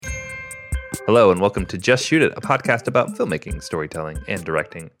Hello and welcome to Just Shoot It, a podcast about filmmaking, storytelling, and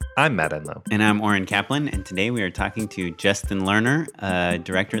directing. I'm Matt Enlow. And I'm Oren Kaplan, and today we are talking to Justin Lerner, a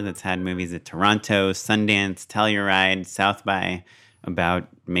director that's had movies at Toronto, Sundance, Telluride, South by, about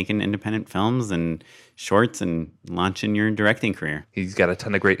making independent films and shorts and launching your directing career. He's got a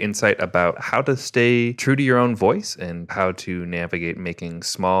ton of great insight about how to stay true to your own voice and how to navigate making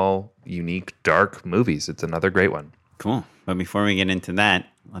small, unique, dark movies. It's another great one. Cool. But before we get into that,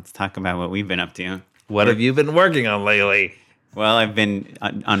 let's talk about what we've been up to. What have you been working on lately? Well, I've been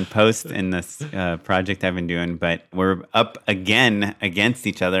on post in this project I've been doing, but we're up again against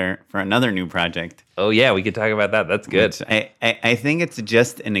each other for another new project. Oh, yeah, we could talk about that. That's good. I think it's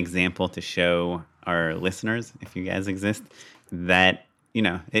just an example to show our listeners, if you guys exist, that, you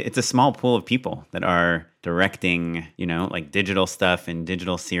know, it's a small pool of people that are directing, you know, like digital stuff and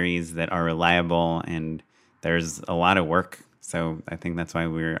digital series that are reliable, and there's a lot of work. So I think that's why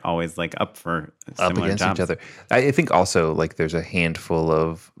we're always like up for similar up against jobs. Each other. I think also like there's a handful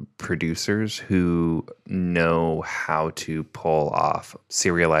of producers who know how to pull off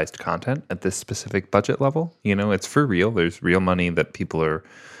serialized content at this specific budget level. You know, it's for real. There's real money that people are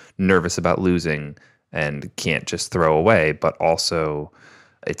nervous about losing and can't just throw away, but also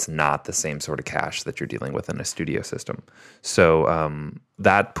it's not the same sort of cash that you're dealing with in a studio system. So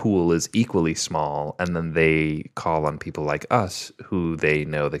that pool is equally small, and then they call on people like us who they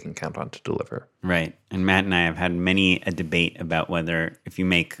know they can count on to deliver. Right. And Matt and I have had many a debate about whether if you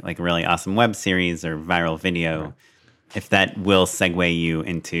make like a really awesome web series or viral video, right, if that will segue you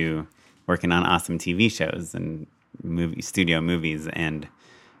into working on awesome TV shows and studio movies. And,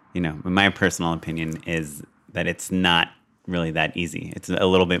 you know, my personal opinion is that it's not really that easy. It's a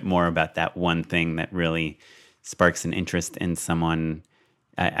little bit more about that one thing that really sparks an interest in someone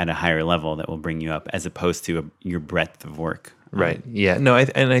at a higher level that will bring you up, as opposed to your breadth of work. Right. Yeah. No,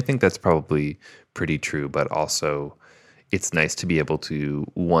 and I think that's probably pretty true, but also it's nice to be able to,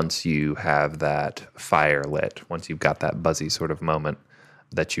 once you have that fire lit, once you've got that buzzy sort of moment,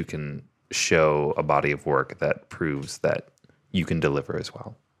 that you can show a body of work that proves that you can deliver as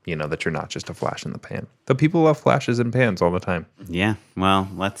well. You know, that you're not just a flash in the pan. But people love flashes and pans all the time. Yeah. Well,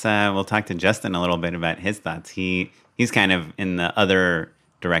 we'll talk to Justin a little bit about his thoughts. He's kind of in the other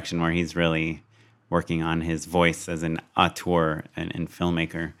direction where he's really working on his voice as an auteur and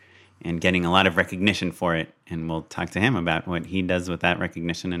filmmaker and getting a lot of recognition for it. And we'll talk to him about what he does with that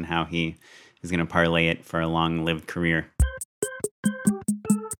recognition and how he is going to parlay it for a long-lived career.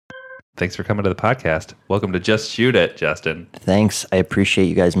 Thanks for coming to the podcast. Welcome to Just Shoot It, Justin. Thanks. I appreciate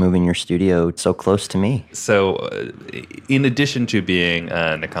you guys moving your studio so close to me. So, in addition to being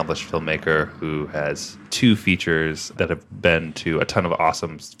an accomplished filmmaker who has 2 features that have been to a ton of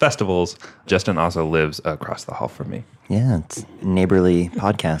awesome festivals, Justin also lives across the hall from me. Yeah, it's a neighborly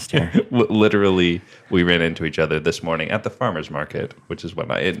podcast here. Literally, we ran into each other this morning at the farmer's market, which is when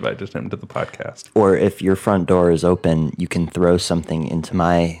I invited him to the podcast. Or if your front door is open, you can throw something into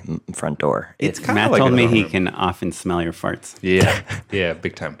my front door. It's kind Matt of like told me he can often smell your farts. Yeah,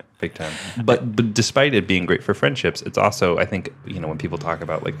 big time. But despite it being great for friendships, it's also, I think, you know, when people talk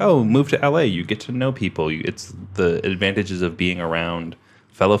about like, oh, move to LA, you get to know people. It's the advantages of being around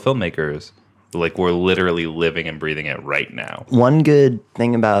fellow filmmakers. Like, we're literally living and breathing it right now. One good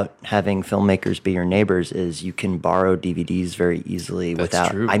thing about having filmmakers be your neighbors is you can borrow DVDs very easily.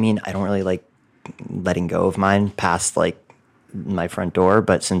 That's true. I mean, I don't really like letting go of mine past like my front door,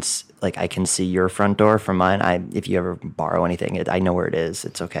 but since like I can see your front door from mine, if you ever borrow anything, I know where it is.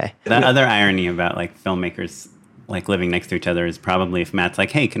 It's okay. The other irony about like filmmakers like living next to each other is probably if Matt's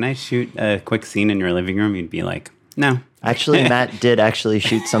like, hey, can I shoot a quick scene in your living room? You'd be like, no. Actually, Matt did actually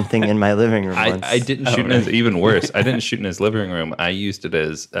shoot something in my living room once. I didn't shoot in his, even worse. I didn't shoot in his living room. I used it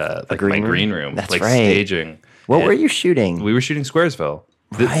as like my green room. That's like right. Staging. What were you shooting? We were shooting Squaresville.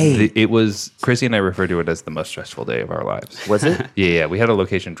 Right. It was, Chrissy and I refer to it as the most stressful day of our lives. Was it? Yeah. We had a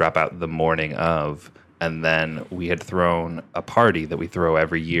location drop out the morning of, and then we had thrown a party that we throw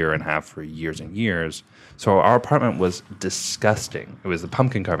every year and have for years and years. So our apartment was disgusting. It was the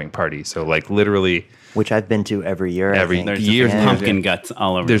pumpkin carving party. So like literally... Which I've been to every year. There's pumpkin guts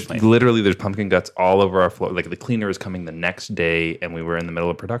all over the place. There's pumpkin guts all over our floor. Like the cleaner was coming the next day, and we were in the middle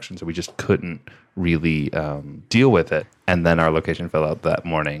of production, so we just couldn't really deal with it. And then our location fell out that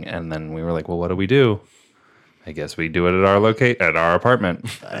morning, and then we were like, well, what do we do? I guess we do it at our apartment.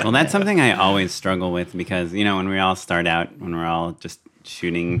 Well, that's something I always struggle with because, you know, when we all start out, when we're all just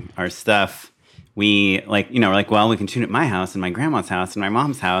shooting our stuff, we like, you know, we're like, well, we can shoot at my house and my grandma's house and my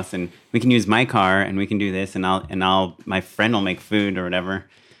mom's house, and we can use my car and we can do this, and my friend will make food or whatever.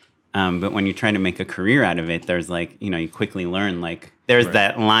 But when you try to make a career out of it, there's like, you know, you quickly learn like there's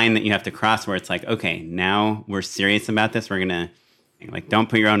that line that you have to cross where it's like, okay, now we're serious about this. We're gonna like, don't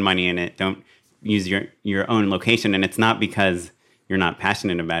put your own money in it. Don't use your own location. And it's not because you're not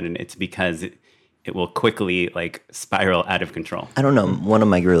passionate about it. It's because it will quickly like spiral out of control. I don't know. One of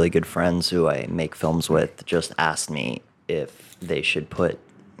my really good friends who I make films with just asked me if they should put,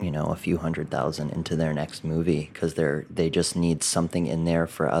 a few $100,000 into their next movie because they just need something in there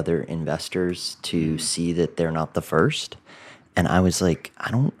for other investors to see that they're not the first. And I was like, I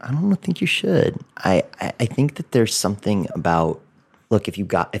don't think you should. I think that there's something about, look, if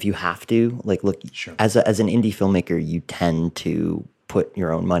you have to, like, look, sure. As an indie filmmaker, you tend to put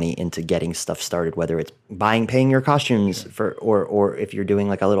your own money into getting stuff started, whether it's paying your costumes for, or if you're doing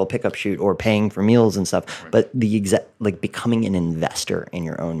like a little pickup shoot or paying for meals and stuff. Right. But like becoming an investor in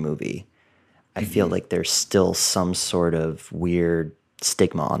your own movie, I feel like there's still some sort of weird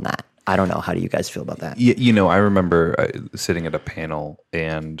stigma on that. I don't know. How do you guys feel about that? I remember sitting at a panel,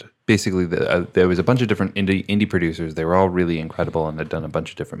 and basically there was a bunch of different indie producers. They were all really incredible and had done a bunch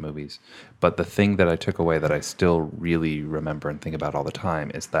of different movies. But the thing that I took away that I still really remember and think about all the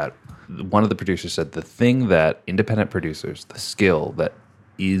time is that one of the producers said the thing that independent producers, the skill that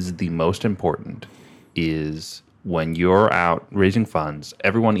is the most important is when you're out raising funds,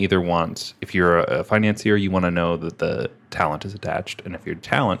 everyone either wants, if you're a financier, you want to know that the talent is attached. And if you're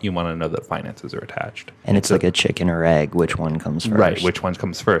talent, you want to know that finances are attached. And it's like a chicken or egg, which one comes first? Right, which one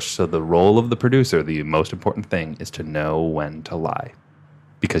comes first. So the role of the producer, the most important thing, is to know when to lie.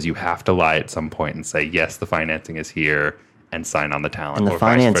 Because you have to lie at some point and say, yes, the financing is here, and sign on the talent. And the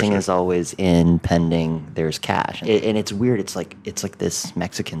financing is always in pending there's cash. And it's weird. It's like this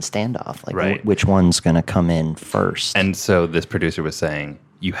Mexican standoff. Like, right. Which one's going to come in first? And so this producer was saying,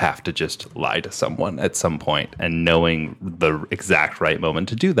 you have to just lie to someone at some point, and knowing the exact right moment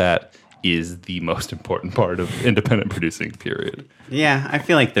to do that is the most important part of independent producing, period. Yeah, I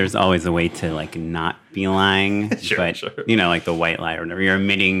feel like there's always a way to like not be lying, sure. Like the white lie or whatever. You're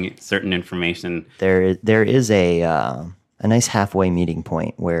omitting certain information. There is a nice halfway meeting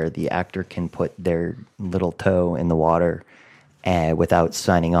point where the actor can put their little toe in the water without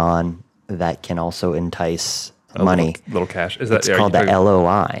signing on. That can also entice money. Little cash. It's called the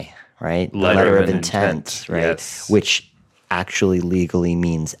LOI, right? Letter of intent, right? Yes. Which actually legally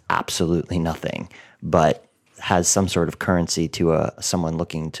means absolutely nothing, but has some sort of currency to someone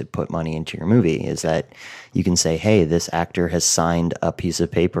looking to put money into your movie. Is that you can say, hey, this actor has signed a piece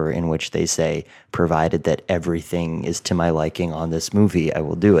of paper in which they say, provided that everything is to my liking on this movie, I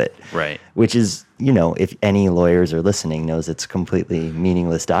will do it. Right. Which is, if any lawyers are listening, knows it's a completely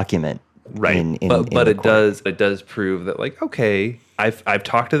meaningless document. Right. But it does prove that, like, okay, I've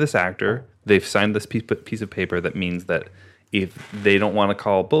talked to this actor, they've signed this piece of paper that means that if they don't want to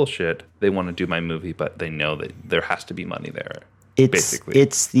call bullshit, they want to do my movie, but they know that there has to be money there.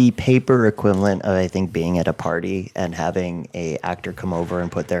 It's the paper equivalent of, I think, being at a party and having a actor come over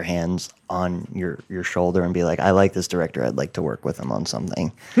and put their hands on your shoulder and be like, I like this director, I'd like to work with him on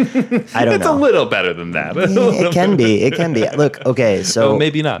something. I don't know. It's a little better than that. It can be. Look, okay, so... No,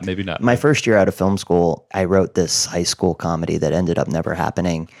 maybe not. My first year out of film school, I wrote this high school comedy that ended up never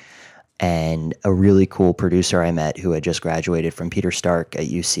happening. And a really cool producer I met who had just graduated from Peter Stark at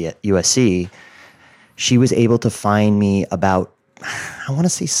USC, she was able to find me about, I want to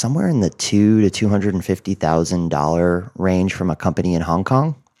say somewhere in the $200,000 to $250,000 range from a company in Hong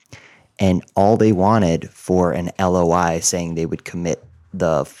Kong. And all they wanted for an LOI saying they would commit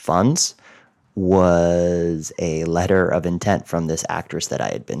the funds was a letter of intent from this actress that I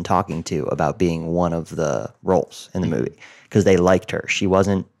had been talking to about being one of the roles in the movie, because they liked her. She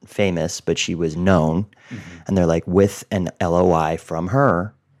wasn't famous, but she was known. Mm-hmm. And they're like, with an LOI from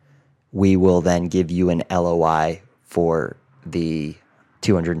her, we will then give you an LOI for the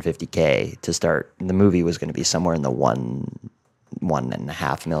 $250K to start. The movie was going to be somewhere in the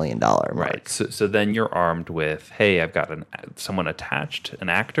 $1.5 million mark. Right. So then you're armed with, hey, I've got someone attached, an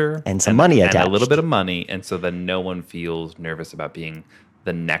actor, and some money attached, and a little bit of money, and so then no one feels nervous about being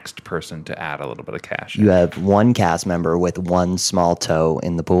the next person to add a little bit of cash. You have one cast member with one small toe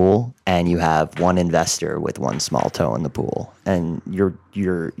in the pool, and you have one investor with one small toe in the pool, and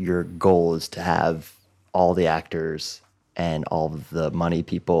your goal is to have all the actors and all of the money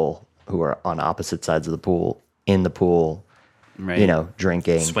people who are on opposite sides of the pool in the pool. Right.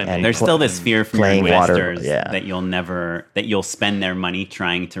 Drinking, swimming. And there's still this fear from your investors water, that you'll spend their money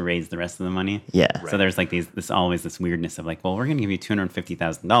trying to raise the rest of the money. Yeah. Right. So there's like this weirdness of like, well, we're going to give you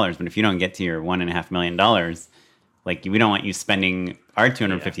 $250,000, but if you don't get to your $1.5 million, like we don't want you spending our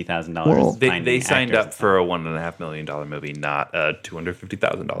 $250,000. Well, they signed up for a $1.5 million movie, not a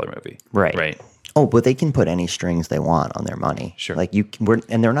 $250,000 movie. Right. Oh, but they can put any strings they want on their money. Sure. Like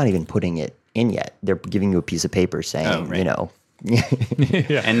and they're not even putting it in yet. They're giving you a piece of paper saying, right. you know,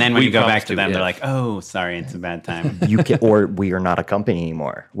 And then when We you go back promised to you, them, yeah. they're like, "Oh, sorry, it's a bad time." you can, or we are not a company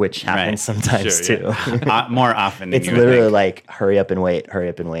anymore, which happens Right. sometimes Sure, too. yeah. More often than It's you would literally think. like hurry up and wait, hurry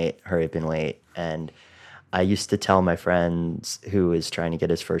up and wait, hurry up and wait. And I used to tell my friends who is trying to get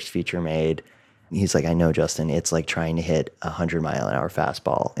his first feature made, he's like, I know, Justin, it's like trying to hit 100-mile-an-hour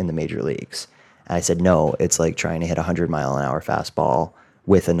fastball in the major leagues. And I said, no, it's like trying to hit 100-mile-an-hour fastball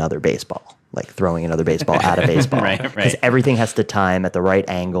with another baseball, like throwing another baseball at a baseball. Right, Because right. everything has to time at the right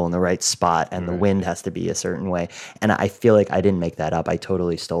angle and the right spot, and the wind has to be a certain way. And I feel like I didn't make that up. I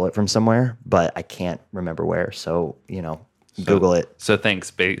totally stole it from somewhere, but I can't remember where. So, you know, Google it, So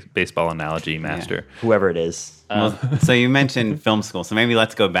thanks, baseball analogy master. whoever it is. Well, so you mentioned film school, so maybe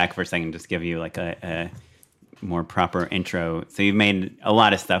let's go back for a second, just give you like a more proper intro. So you've made a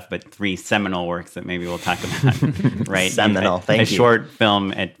lot of stuff, but 3 seminal works that maybe we'll talk about, right? Seminal, thank a you. short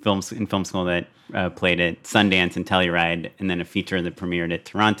film in film school that played at Sundance and Telluride, and then a feature that premiered at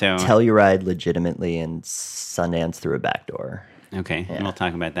Toronto. Telluride legitimately and Sundance through a back door. Okay, and we'll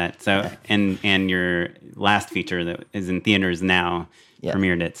talk about that. So, and your last feature that is in theaters now Yeah.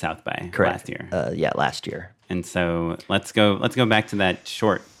 premiered at South by Correct. last year. Yeah, last year. And so let's go back to that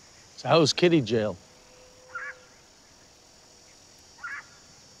short. So how was Kitty jail?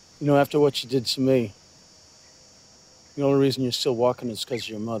 You know, after what you did to me, the only reason you're still walking is because of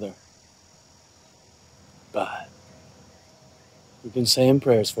your mother. But we've been saying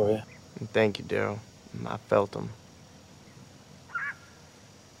prayers for you. Thank you, Daryl. I felt them.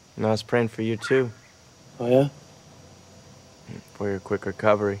 And I was praying for you, too, Oh, yeah? for your quick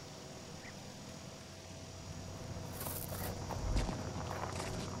recovery.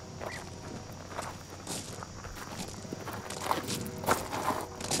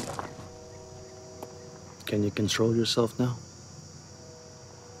 Can you control yourself now?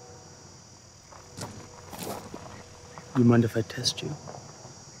 You mind if I test you?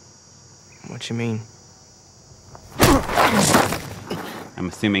 What you mean? I'm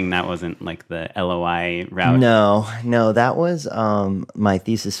assuming that wasn't like the LOI route. No, that was my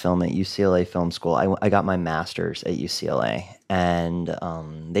thesis film at UCLA Film School. I got my master's at UCLA, and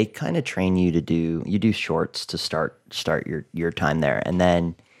they kind of train you to do shorts to start your time there, and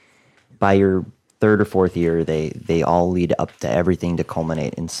then by your 3rd or 4th year, they all lead up to everything to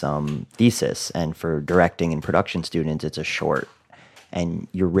culminate in some thesis. And for directing and production students, it's a short, and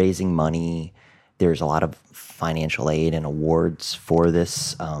you're raising money. There's a lot of financial aid and awards for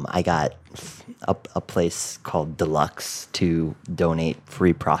this. I got a place called Deluxe to donate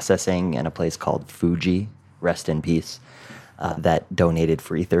free processing, and a place called Fuji, rest in peace, that donated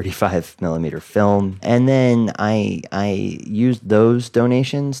free 35 millimeter film. And then I used those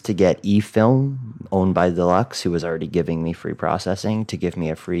donations to get eFilm, owned by Deluxe, who was already giving me free processing, to give me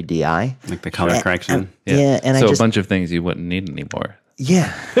a free DI. Like the color correction. Yeah, and so I just a bunch of things you wouldn't need anymore.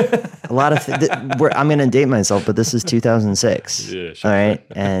 yeah, a lot of. I'm going to date myself, but this is 2006. Yeah, sure. All right,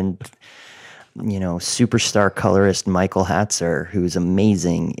 and superstar colorist Michael Hatzer, who's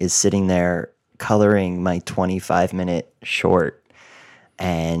amazing, is sitting there coloring my 25-minute short,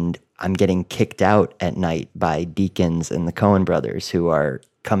 and I'm getting kicked out at night by Deakins and the Coen brothers, who are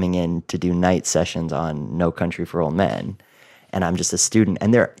coming in to do night sessions on No Country for Old Men, and I'm just a student,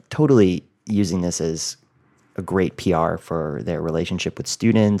 and they're totally using this as a great PR for their relationship with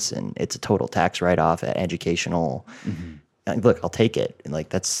students, and it's a total tax write-off, educational. Look, I'll take it. And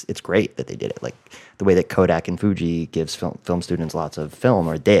it's great that they did it. Like the way that Kodak and Fuji gives film students lots of film,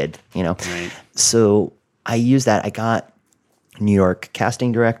 or did, Right. So I used that. I got New York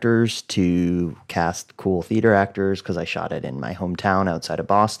casting directors to cast cool theater actors because I shot it in my hometown outside of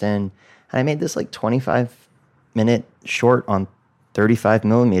Boston. And I made this like 25-minute short on 35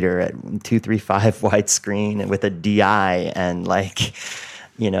 millimeter at 235 widescreen and with a DI, and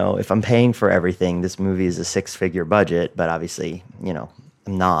if I'm paying for everything, this movie is a 6-figure budget, but obviously, I'm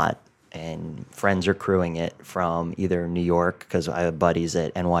not. And friends are crewing it from either New York, because I have buddies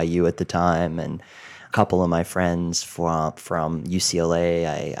at NYU at the time, and a couple of my friends from UCLA.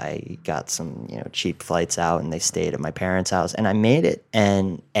 I got some cheap flights out, and they stayed at my parents' house, and I made it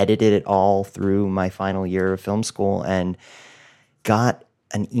and edited it all through my final year of film school, and got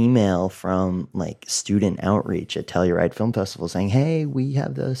an email from student outreach at Telluride Film Festival saying, hey, we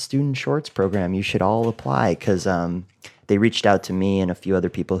have the student shorts program. You should all apply, because they reached out to me and a few other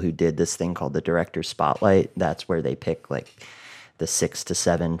people who did this thing called the Director's Spotlight. That's where they pick the 6 to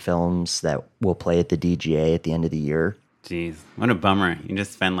 7 films that will play at the DGA at the end of the year. Jeez, what a bummer. You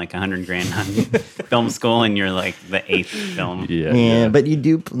just spend like $100,000 on film school and you're like the 8th film. Yeah, but you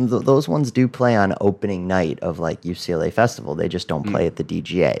do those ones do play on opening night of like UCLA Festival. They just don't play at the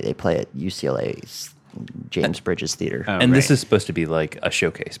DGA. They play at UCLA's James Bridges Theater. Oh, And this right. is supposed to be like a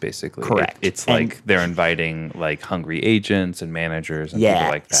showcase, basically. Correct. It's And- like they're inviting like hungry agents and managers and Yeah.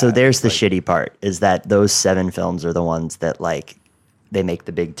 people like that. So there's the Like, shitty part is that those 7 films are the ones that like they make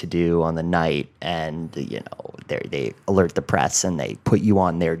the big to do on the night, and they alert the press and they put you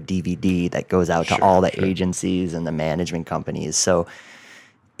on their DVD that goes out to all the agencies and the management companies. So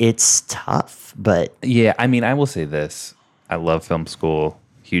it's tough, but Yeah, I mean, I will say this. I love film school,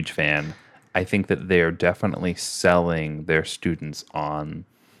 huge fan. I think that they're definitely selling their students on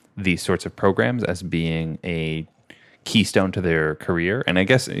these sorts of programs as being a keystone to their career. And I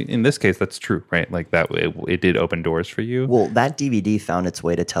guess in this case, that's true, right? Like that, it did open doors for you. well, that DVD found its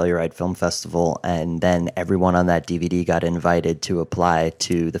way to Telluride Film Festival, and then everyone on that DVD got invited to apply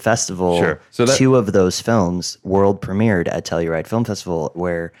to the festival. Sure. So that- 2 of those films world premiered at Telluride Film Festival,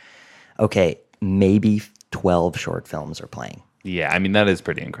 where, okay, maybe 12 short films are playing. Yeah, I mean, that is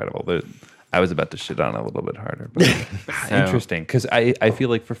pretty incredible. I was about to shit on it a little bit harder. But interesting, because I feel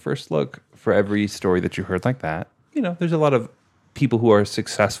like for First Look, for every story that you heard like that, there's a lot of people who are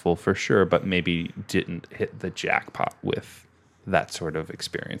successful for sure, but maybe didn't hit the jackpot with that sort of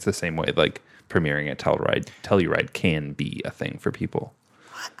experience the same way like premiering at Telluride can be a thing for people.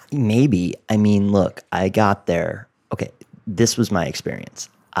 Maybe. I mean, look, I got there. Okay, this was my experience.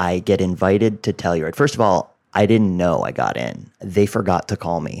 I get invited to Telluride. First of all, I didn't know I got in. They forgot to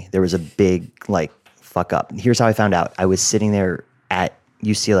call me. There was a big, fuck up. Here's how I found out. I was sitting there at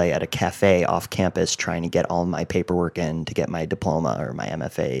UCLA at a cafe off campus trying to get all my paperwork in to get my diploma or my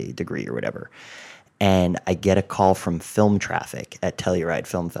MFA degree or whatever. And I get a call from Film Traffic at Telluride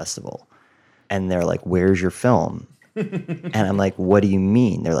Film Festival. And they're like, "Where's your film?" And I'm like, "What do you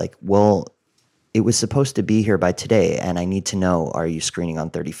mean?" They're like, "Well, it was supposed to be here by today, and I need to know, are you screening on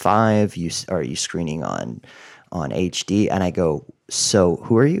 35? Are you screening on HD?" And I go, "So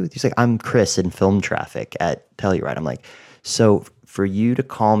who are you?" He's like, "I'm Chris in Film Traffic at Telluride." I'm like, "So for you to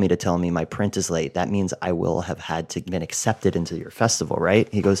call me to tell me my print is late, that means I will have had to been accepted into your festival, right?"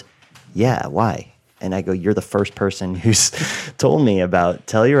 He goes, "Yeah, why?" And I go, "You're the first person who's told me about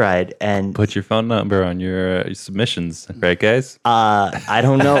Telluride." And Put your phone number on your submissions, right, guys? I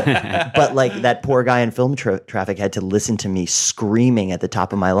don't know. But that poor guy in Film Traffic had to listen to me screaming at the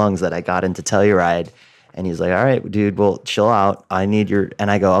top of my lungs that I got into Telluride. And he's like, "All right, dude, well, chill out. I need your," and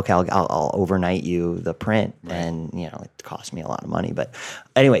I go, "Okay, I'll overnight you the print." Right. And, it cost me a lot of money. But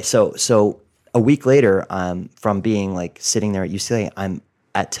anyway, so a week later, from being sitting there at UCLA, I'm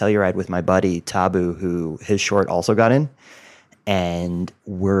at Telluride with my buddy Tabu, who his short also got in. And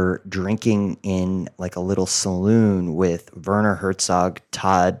we're drinking in a little saloon with Werner Herzog,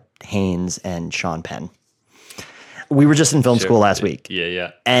 Todd Haynes, and Sean Penn. We were just in film school last week.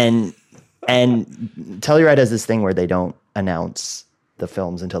 Yeah. And Telluride has this thing where they don't announce the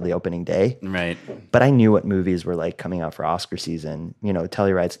films until the opening day. Right. But I knew what movies were coming out for Oscar season.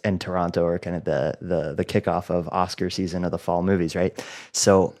 Telluride and Toronto are kind of the kickoff of Oscar season of the fall movies, right?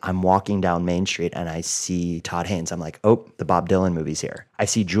 So I'm walking down Main Street and I see Todd Haynes. I'm like, "Oh, the Bob Dylan movie's here." I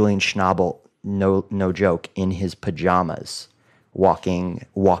see Julian Schnabel, no joke, in his pajamas, walking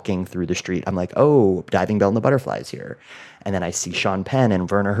through the street. I'm like, "Oh, Diving Bell and the Butterflies here." And then I see Sean Penn and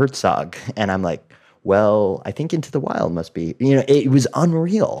Werner Herzog, and I'm like, "Well, I think Into the Wild must be," it was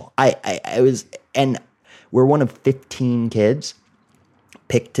unreal. I was, and we're one of 15 kids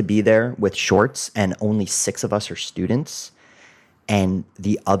picked to be there with shorts, and only 6 of us are students. And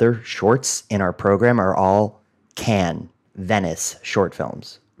the other shorts in our program are all Venice short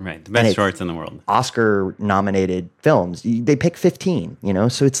films. Right. The best shorts in the world. Oscar nominated films. They pick 15,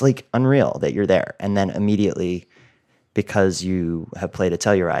 so it's unreal that you're there. And then immediately, because you have played at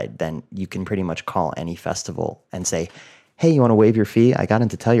Telluride, then you can pretty much call any festival and say, "Hey, you want to waive your fee? I got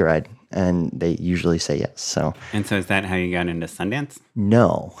into Telluride." And they usually say yes. So Is that how you got into Sundance?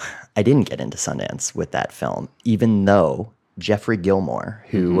 no, I didn't get into Sundance with that film, even though Jeffrey Gilmore,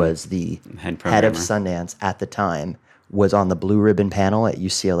 who was the Head head of programmer. Sundance at the time, was on the Blue Ribbon panel at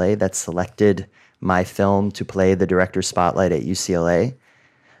UCLA that selected my film to play the director's spotlight at UCLA.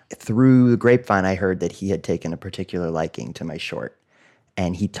 Through the grapevine, I heard that he had taken a particular liking to my short.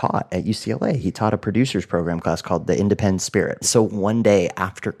 And he taught at UCLA. He taught a producer's program class called The Independent Spirit. So one day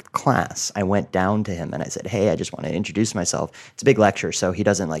after class, I went down to him and I said, "Hey, I just want to introduce myself." It's a big lecture, so he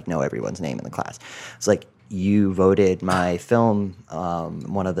doesn't know everyone's name in the class. It's like, "You voted my film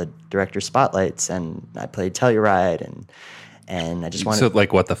one of the director's spotlights, and I played Telluride, and I just wanted. So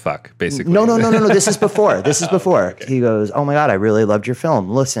like, what the fuck, basically? No. This is before. This is before. Okay. He goes, "Oh my God, I really loved your film.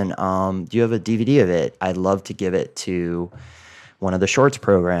 Listen, do you have a DVD of it? I'd love to give it to one of the shorts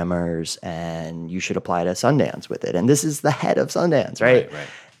programmers, and you should apply to Sundance with it." And this is the head of Sundance, right? Right.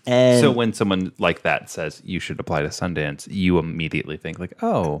 And so when someone like that says you should apply to Sundance, you immediately think like,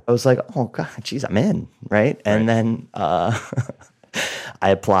 oh, I was like, "Oh God, geez, I'm in, right?" And then I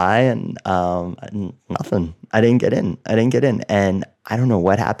apply, and nothing. I didn't get in. And I don't know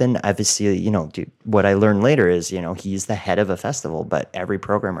what happened. Obviously, dude, what I learned later is, he's the head of a festival, but every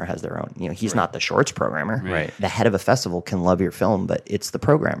programmer has their own. He's not the shorts programmer. Right. The head of a festival can love your film, but it's the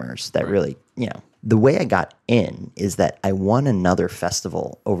programmers that really, The way I got in is that I won another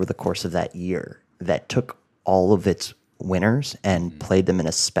festival over the course of that year that took all of its winners and played them in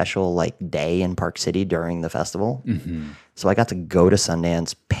a special day in Park City during the festival. So I got to go to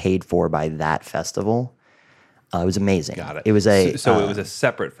Sundance, paid for by that festival. It was amazing. Got it. It was it was a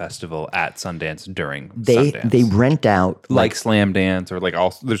separate festival at Sundance during Sundance. They rent out like Slam Dance or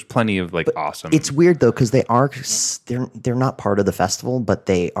there's plenty of awesome. It's weird though because they're not part of the festival, but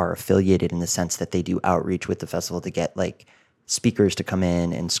they are affiliated in the sense that they do outreach with the festival to get speakers to come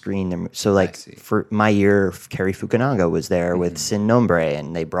in and screen them. So for my year, Cary Fukunaga was there with Sin Nombre,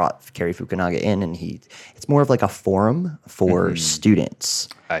 and they brought Cary Fukunaga in, and it's more of a forum for students.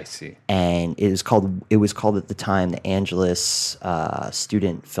 I see. And it was called at the time the Angeles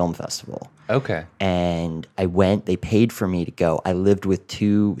Student Film Festival. Okay. And I went, they paid for me to go. I lived with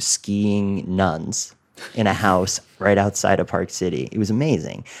 2 skiing nuns in a house right outside of Park City. It was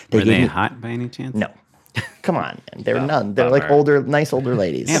amazing. Were they hot by any chance? No. Come on, man. They're none. They're bummer. nice older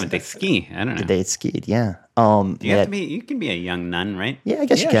ladies. Yeah, but they ski. I don't know. They skied, yeah. Do you have to be? You can be a young nun, right? Yeah, I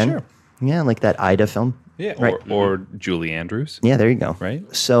guess you can. Sure. Yeah, like that Ida film. Yeah, Right. or Julie Andrews. Yeah, there you go. Right.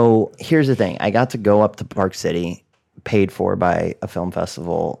 So here's the thing. I got to go up to Park City, paid for by a film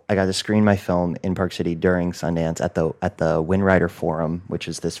festival. I got to screen my film in Park City during Sundance at the Windwriter Forum, which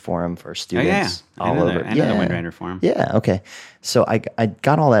is this forum for students all over. I know the Windwriter Forum. Yeah, okay. So I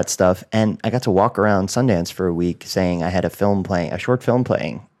got all that stuff, and I got to walk around Sundance for a week saying I had a short film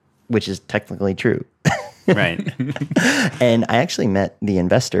playing, which is technically true. Right. And I actually met the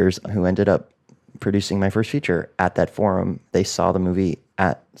investors who ended up producing my first feature at that forum. They saw the movie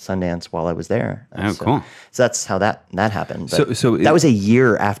at Sundance while I was there. Oh, cool. So that's how that happened. But So that was a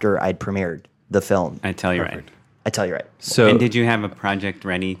year after I'd premiered the film. I tell you right. I tell you right. So And did you have a project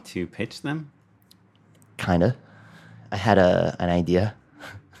ready to pitch them? Kind of. I had an idea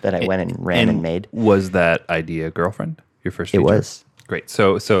that I went and ran and made. Was that idea Girlfriend? Your first It feature? was. Great.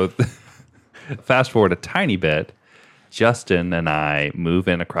 So fast forward a tiny bit. Justin and I move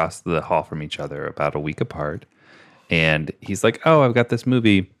in across the hall from each other about a week apart. And he's like, "Oh, I've got this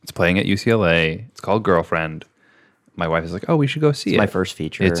movie. It's playing at UCLA. It's called Girlfriend." My wife is like, "Oh, we should go see it." My first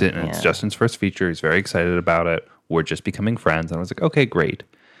feature. It's Justin's first feature. He's very excited about it. We're just becoming friends. And I was like, "Okay, great."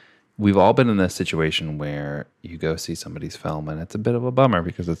 We've all been in this situation where you go see somebody's film and it's a bit of a bummer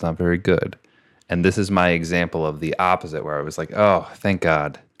because it's not very good. And this is my example of the opposite, where I was like, "Oh, thank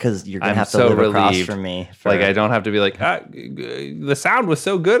God." Because you're going I'm to have to so live across relieved. from me. I don't have to be like, the sound was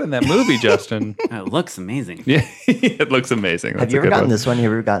so good in that movie, Justin. It looks amazing. Yeah, it looks amazing. Have That's you a ever good gotten one. this one? Have you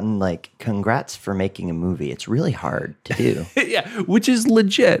ever gotten congrats for making a movie? It's really hard to do. Yeah, which is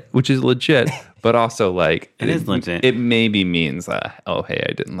legit, but also It is legit. It maybe means, oh, hey,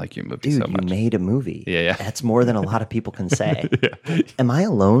 I didn't like your movie Dude, so much. you made a movie. Yeah. That's more than a lot of people can say. Am I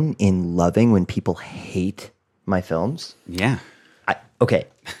alone in loving when people hate my films? Yeah. Okay,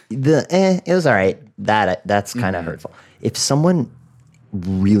 it was all right. That's kind of hurtful. If someone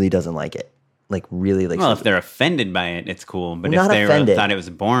really doesn't like it, really likes Well, it, if they're offended by it, it's cool. But Not if they offended. thought it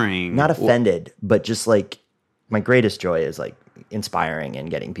was boring, not offended, but just my greatest joy is inspiring and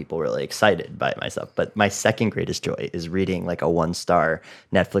getting people really excited by my stuff. But my second greatest joy is reading a 1-star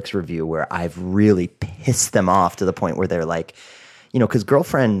Netflix review where I've really pissed them off to the point where they're like, because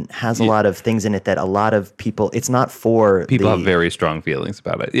Girlfriend has a lot of things in it that a lot of people, it's not for People have very strong feelings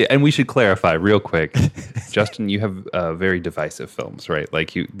about it. Yeah, and we should clarify real quick, Justin, you have very divisive films, right?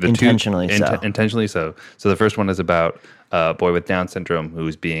 Intentionally so. Intentionally so. So the first one is about a boy with Down syndrome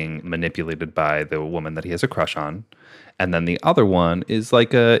who's being manipulated by the woman that he has a crush on. And then the other one is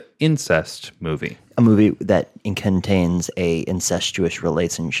a incest movie. a movie that contains a incestuous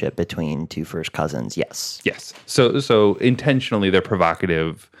relationship between 2 first cousins. Yes. Yes. So intentionally they're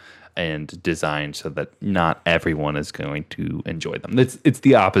provocative and designed so that not everyone is going to enjoy them. It's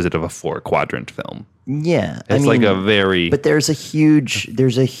the opposite of a 4-quadrant film. Yeah. It's a very But there's a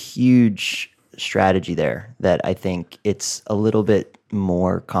huge strategy there that I think it's a little bit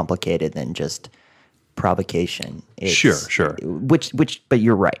more complicated than just provocation. Sure. But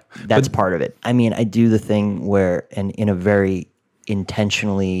you're right. That's part of it. I mean, I do the thing where, and in a very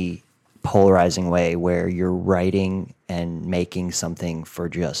intentionally polarizing way, where you're writing and making something for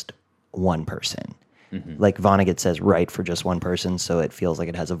just one person. Like Vonnegut says, write for just one person, so it feels like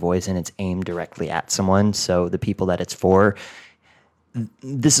it has a voice and it's aimed directly at someone. So the people that it's for,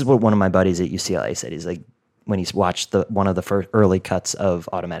 this is what one of my buddies at UCLA said. He's like, when he's watched one of the first early cuts of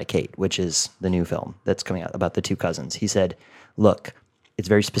Automatic Hate, which is the new film that's coming out about the two cousins, he said, look, it's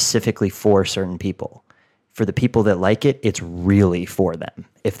very specifically for certain people. For the people that like it, it's really for them.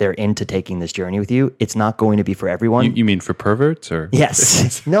 If they're into taking this journey with you, it's not going to be for everyone. You mean for perverts or?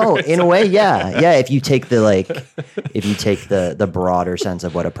 Yes. No, in a way, yeah. Yeah, if you take the broader sense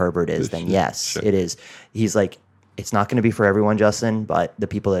of what a pervert is, then yes, it is. He's like, it's not going to be for everyone, Justin, but the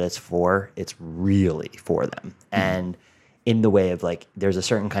people that it's for, it's really for them. And in the way of like, there's a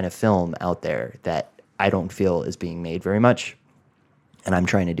certain kind of film out there that I don't feel is being made very much, and I'm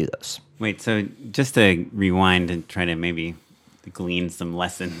trying to do those. Wait, so just to rewind and try to maybe glean some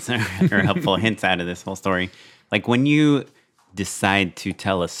lessons or helpful hints out of this whole story, like when you decide to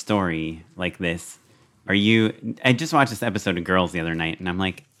tell a story like this, I just watched this episode of Girls the other night, and I'm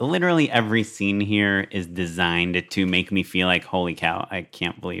like, literally every scene here is designed to make me feel like, holy cow, I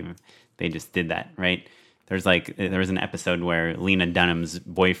can't believe they just did that, right? There was an episode where Lena Dunham's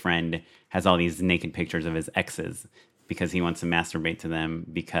boyfriend has all these naked pictures of his exes because he wants to masturbate to them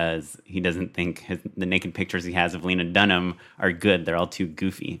because he doesn't think the naked pictures he has of Lena Dunham are good. They're all too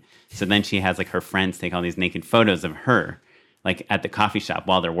goofy. So then she has like her friends take all these naked photos of her like at the coffee shop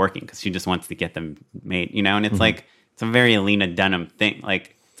while they're working because she just wants to get them made, you know? And it's like, it's a very Lena Dunham thing.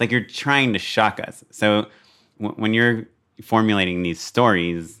 Like, it's like you're trying to shock us. So when you're formulating these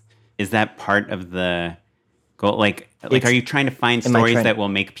stories, is that part of the goal? Like are you trying to find stories that will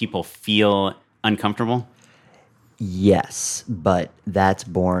make people feel uncomfortable? Yes, but that's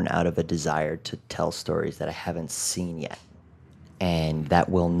born out of a desire to tell stories that I haven't seen yet. And that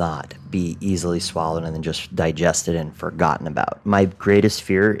will not be easily swallowed and then just digested and forgotten about. My greatest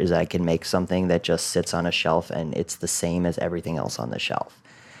fear is I can make something that just sits on a shelf and it's the same as everything else on the shelf.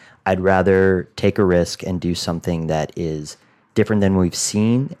 I'd rather take a risk and do something that is different than we've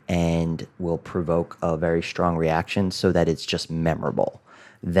seen and will provoke a very strong reaction so that it's just memorable,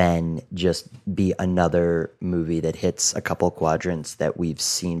 than just be another movie that hits a couple quadrants that we've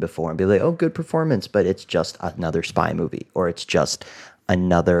seen before and be like, oh, good performance, but it's just another spy movie or it's just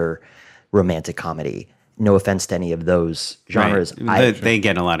another romantic comedy. No offense to any of those genres. Right. They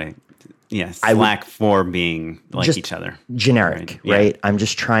get a lot of slack for being like each other. Generic, right? I'm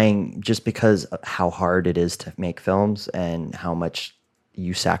just trying, just because of how hard it is to make films and how much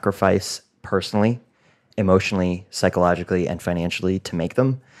you sacrifice personally, emotionally, psychologically, and financially to make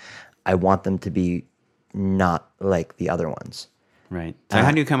them. I want them to be not like the other ones. Right. So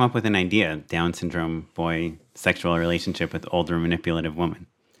how do you come up with an idea? Down syndrome boy, sexual relationship with older manipulative woman.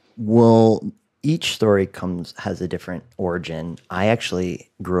 Well, each story has a different origin. I actually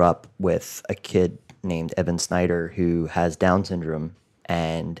grew up with a kid named Evan Snyder who has Down syndrome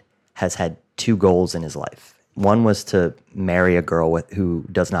and has had two goals in his life. One was to marry a girl who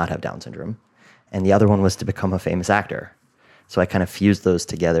does not have Down syndrome, and the other one was to become a famous actor. So I kind of fused those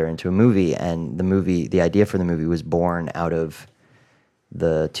together into a movie, and the idea for the movie was born out of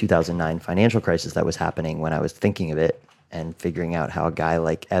the 2009 financial crisis that was happening when I was thinking of it and figuring out how a guy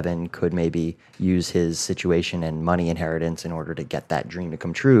like Evan could maybe use his situation and money inheritance in order to get that dream to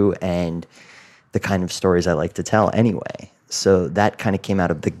come true, and the kind of stories I like to tell anyway. So that kind of came out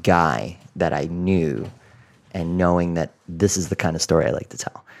of the guy that I knew and knowing that this is the kind of story I like to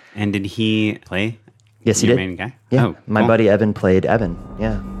tell. And did he play? Yes, he your did. main guy? Yeah, Oh, my cool. buddy Evan played Evan.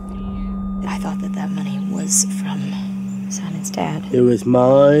 Yeah. I thought that money was from Simon's dad. It was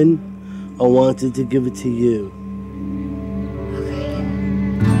mine. I wanted to give it to you. Okay.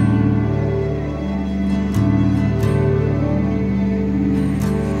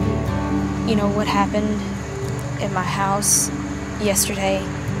 You know what happened in my house yesterday?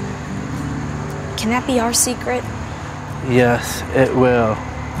 Can that be our secret? Yes, it will.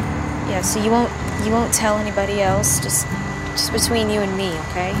 Yeah, so you won't tell anybody else, just between you and me,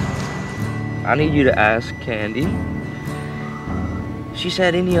 okay? I need you to ask Candy. She's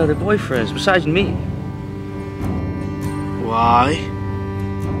had any other boyfriends besides me. Why?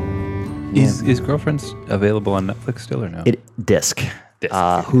 Is Girlfriends available on Netflix still or no? Disc.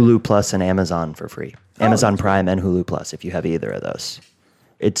 Hulu Plus and Amazon for free. Amazon Prime and Hulu Plus if you have either of those.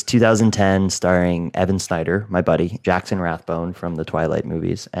 It's 2010, starring Evan Snyder, my buddy, Jackson Rathbone from the Twilight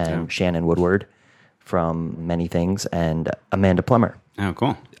movies, and Shannon Woodward from many things, and Amanda Plummer Oh,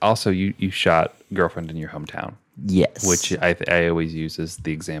 cool. Also, you shot Girlfriend in your hometown, Yes. which I always use as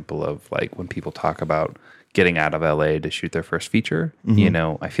the example of like when people talk about getting out of LA to shoot their first feature. You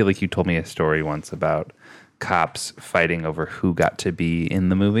know, I feel like you told me a story once about cops fighting over who got to be in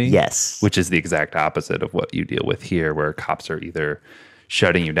the movie. Yes. Which is the exact opposite of what you deal with here, where cops are either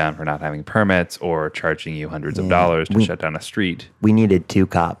shutting you down for not having permits or charging you hundreds of dollars to shut down a street. We needed 2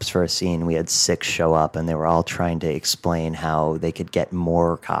 cops for a scene. We had 6 show up, and they were all trying to explain how they could get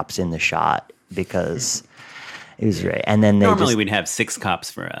more cops in the shot because it was great. And then they Normally we'd have 6 cops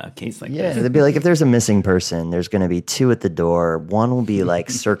for a case like this. they'd be like, if there's a missing person, there's going to be 2 at the door. One will be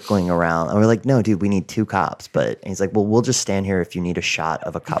like circling around. And we're like, no, dude, we need 2 cops. But he's like, well, we'll just stand here if you need a shot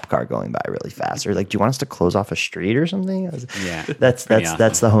of a cop car going by really fast. Or like, do you want us to close off a street or something? Yeah, That's pretty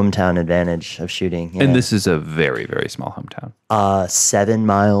that's the hometown advantage of shooting. Yeah. And this is a very, very small hometown. 7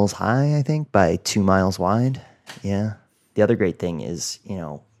 miles high, I think, by 2 miles wide. Yeah. The other great thing is,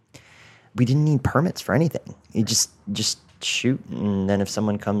 we didn't need permits for anything. You just shoot, and then if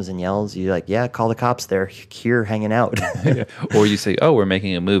someone comes and yells, you're like, yeah, call the cops. They're here hanging out. Or you say, oh, we're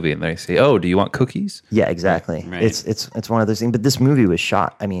making a movie. And they say, oh, do you want cookies? Yeah, exactly. Right. It's one of those things. But this movie was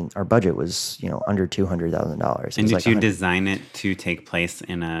shot. I mean, our budget was under $200,000. And did you design it to take place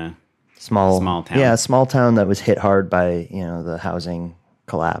in a small town? Yeah, a small town that was hit hard by the housing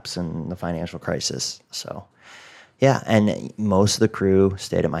collapse and the financial crisis. So. Yeah, and most of the crew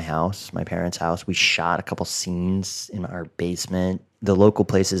stayed at my house, my parents' house. We shot a couple scenes in our basement. The local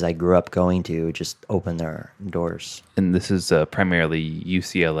places I grew up going to just opened their doors. And this is primarily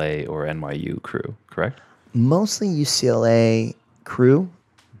UCLA or NYU crew, correct? Mostly UCLA crew,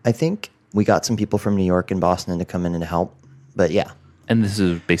 I think. We got some people from New York and Boston to come in and help, but yeah. And this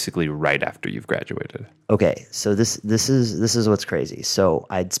is basically right after you've graduated. Okay, so this is what's crazy. So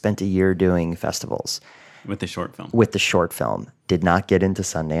I'd spent a year doing festivals. With the short film. With the short film. Did not get into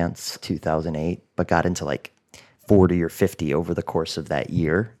Sundance 2008, but got into like 40 or 50 over the course of that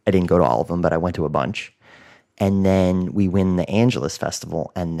year. I didn't go to all of them, but I went to a bunch. And then we win the Angeles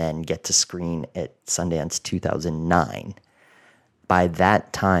Festival and then get to screen at Sundance 2009. By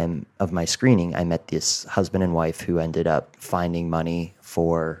that time of my screening, I met this husband and wife who ended up finding money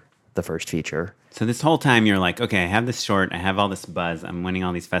for the first feature. So this whole time you're like, okay, I have this short, I have all this buzz, I'm winning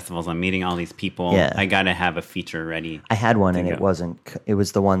all these festivals, I'm meeting all these people. Yeah. I got to have a feature ready. I had one and go. it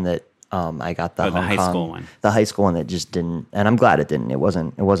was the one that I got the the Hong high Kong, school one. The high school one that just didn't, and I'm glad it didn't. It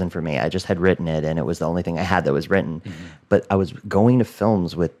wasn't for me. I just had written it and it was the only thing I had that was written. Mm-hmm. But I was going to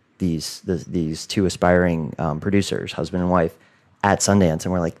films with these 2 aspiring producers, husband and wife, at Sundance,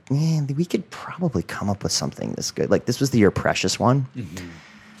 and we're like, man, we could probably come up with something this good. Like this was the year Precious won. Mm-hmm.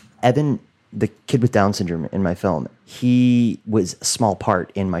 Evan, the kid with Down syndrome in my film, he was a small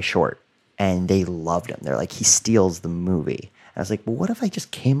part in my short, and they loved him. They're like, he steals the movie. And I was like, well, what if I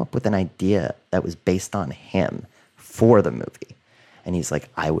just came up with an idea that was based on him for the movie? And he's like,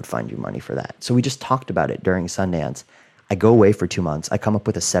 I would find you money for that. So we just talked about it during Sundance. I go away for 2 months. I come up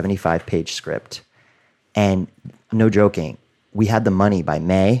with a 75-page script. And no joking, we had the money by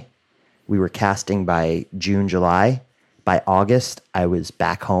May. We were casting by June, July. By August, I was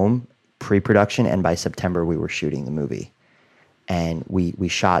back home, pre-production, and by September, we were shooting the movie. And we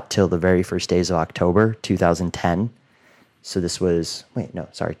shot till the very first days of October, 2010. So this was,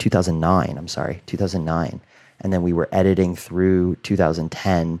 2009. I'm sorry, 2009. And then we were editing through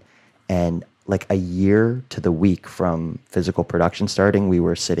 2010. And like a year to the week from physical production starting, we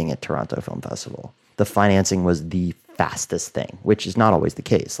were sitting at Toronto Film Festival. The financing was the fastest thing, which is not always the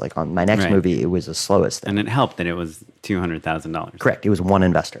case. Like on my next movie, it was the slowest thing. And it helped that it was $200,000. Correct. It was one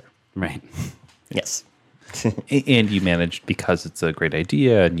investor. Right. Yes. And you managed, because it's a great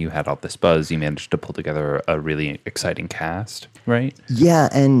idea and you had all this buzz, you managed to pull together a really exciting cast, right? Yeah,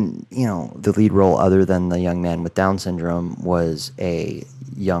 and the lead role, other than the young man with Down syndrome, was a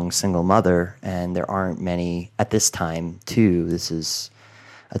young single mother, and there aren't many at this time too. This is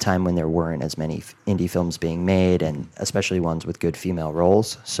a time when there weren't as many indie films being made, and especially ones with good female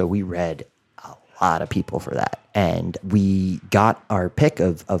roles. So we read a lot of people for that. And we got our pick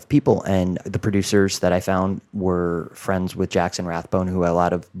of people, and the producers that I found were friends with Jackson Rathbone, who had a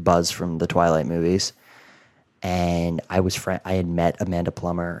lot of buzz from the Twilight movies. And I had met Amanda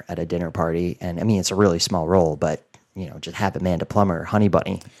Plummer at a dinner party, and I mean, it's a really small role, but just have Amanda Plummer, Honey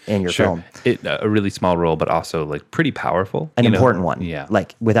Bunny, in your film. A really small role, but also like pretty powerful. An important one. Yeah.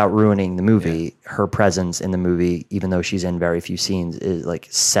 Like without ruining the movie, her presence in the movie, even though she's in very few scenes, is like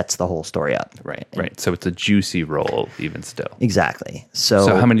sets the whole story up. Right. Right. So it's a juicy role even still. Exactly.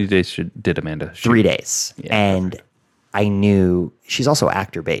 So how many days did Amanda shoot? 3 days. Yeah, and perfect. I knew she's also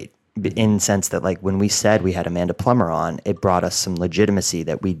actor bait. in sense that like when we said we had Amanda Plummer on, it brought us some legitimacy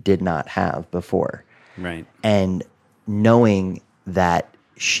that we did not have before. Right. And knowing that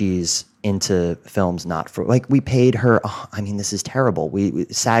she's into films not for like we paid her, I mean, this is terrible. We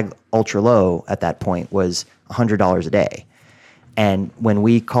SAG ultra low at that point was $100 a day. And when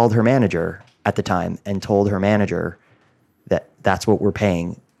we called her manager at the time and told her manager that that's what we're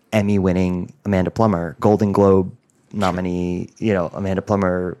paying Emmy winning Amanda Plummer, Golden Globe nominee, Amanda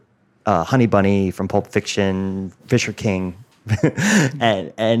Plummer, Honey Bunny from Pulp Fiction, Fisher King.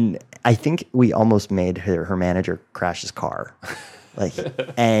 and I think we almost made her manager crash his car. But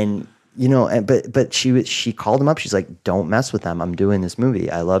she called him up. She's like, "Don't mess with them. I'm doing this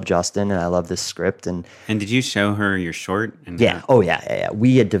movie. I love Justin and I love this script." And did you show her your short? Yeah. Oh yeah.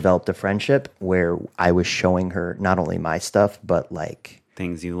 We had developed a friendship where I was showing her not only my stuff, but like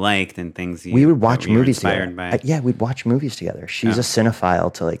things you liked and things we would watch movies inspired together. By. We'd watch movies together. She's a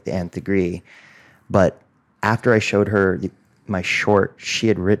cinephile to like the nth degree. But after I showed her my short, she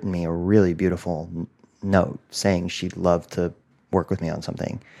had written me a really beautiful note saying she'd love to work with me on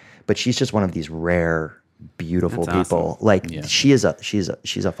something. But she's just one of these rare, beautiful That's people. awesome. Like she's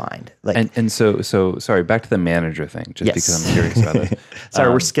a find. Like so sorry, back to the manager thing, just because I'm curious about it.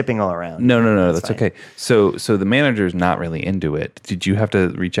 Sorry, we're skipping all around. No, that's okay. So the manager's not really into it. Did you have to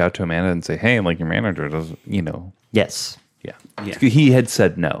reach out to Amanda and say, "Hey, like your manager doesn't, Yes. Yeah. He had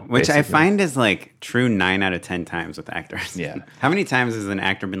said no. Which basically. I find is like true 9 out of 10 times with actors. Yeah. How many times has an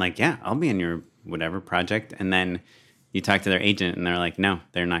actor been like, "Yeah, I'll be in your whatever project," and then you talk to their agent and they're like, "No,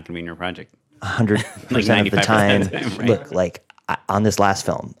 they're not going to be in your project." 100% of the time. Right? Look, like on this last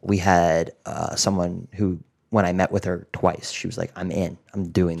film, we had someone who, when I met with her twice, she was like, "I'm in. I'm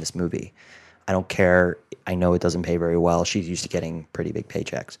doing this movie. I don't care. I know it doesn't pay very well." She's used to getting pretty big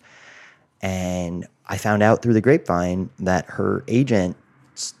paychecks. And I found out through the grapevine that her agent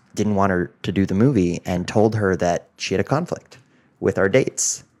didn't want her to do the movie and told her that she had a conflict with our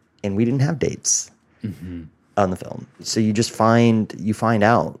dates. And we didn't have dates. On the film. So you find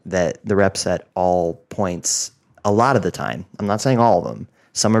out that the reps at all points, a lot of the time, I'm not saying all of them,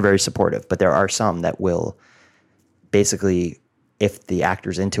 some are very supportive, but there are some that will basically, if the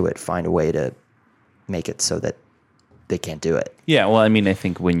actor's into it, find a way to make it so that they can't do it. Yeah, well, I mean, I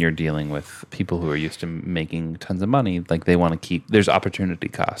think when you're dealing with people who are used to making tons of money, like they want to keep, there's opportunity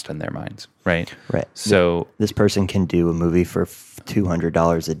cost in their minds, right? Right. So this person can do a movie for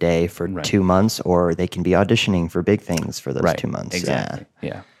 $200 a day for 2 months, or they can be auditioning for big things for those 2 months. Exactly.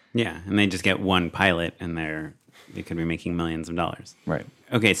 Yeah. Yeah, and they just get one pilot and they could be making millions of dollars. Right.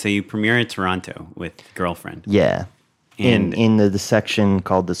 Okay, so you premiere at Toronto with Girlfriend. Yeah. And in the section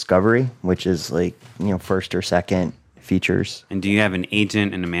called Discovery, which is like, first or second features. And do you have an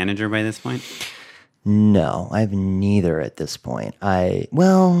agent and a manager by this point? No, I have neither at this point.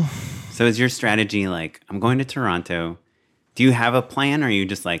 So is your strategy like, I'm going to Toronto. Do you have a plan, or are you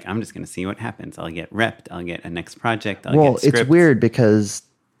just like, I'm just going to see what happens? I'll get repped. I'll get a next project. I'll get scripts. It's weird because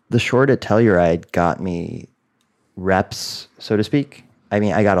the short at Telluride got me reps, so to speak. I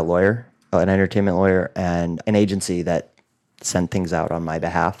mean, I got a lawyer, an entertainment lawyer, and an agency that sent things out on my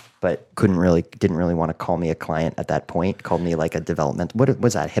behalf, but didn't really want to call me a client at that point. Called me like a development. What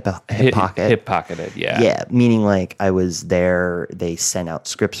was that? Hip pocket? Hip pocketed, yeah. Yeah, meaning like I was there. They sent out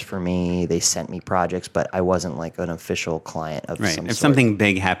scripts for me. They sent me projects, but I wasn't like an official client of some sort. If something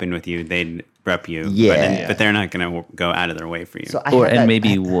big happened with you, they'd rep you. Yeah. But they're not going to go out of their way for you. So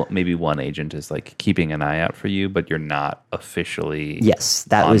maybe one agent is like keeping an eye out for you, but you're not officially. Yes,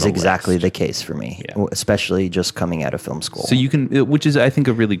 that was exactly list. the case for me, Yeah. especially just coming out of film school. So you can, which is I think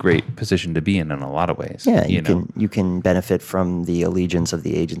a really great position to be in a lot of ways. Yeah, you can benefit from the allegiance of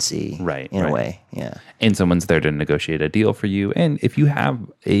the agency, in a way. Yeah, and someone's there to negotiate a deal for you. And if you have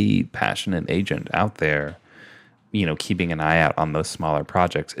a passionate agent out there, keeping an eye out on those smaller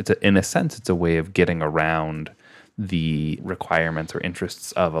projects, in a sense, it's a way of getting around the requirements or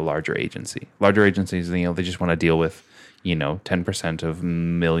interests of a larger agency. Larger agencies, they just want to deal with, 10% of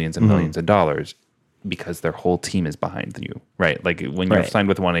millions and millions of dollars because their whole team is behind you, right? Like when you're signed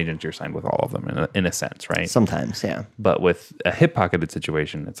with one agent, you're signed with all of them in a sense, right? Sometimes, yeah. But with a hip-pocketed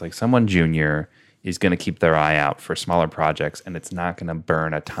situation, it's like someone junior is going to keep their eye out for smaller projects, and it's not going to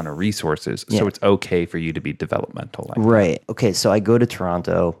burn a ton of resources. So it's okay for you to be developmental. Like right. Okay, so I go to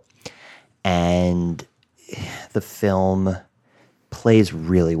Toronto, and the film plays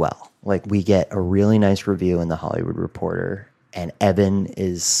really well. Like we get a really nice review in the Hollywood Reporter, and Evan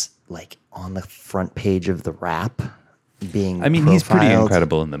is like on the front page of the Wrap, being he's pretty profiled.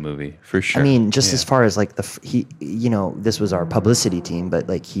 incredible in the movie for sure. I mean, just as far as like this was our publicity team, but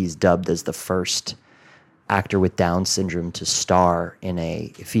like he's dubbed as the first actor with Down syndrome to star in a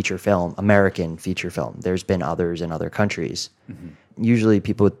feature film, American feature film. There's been others in other countries. Usually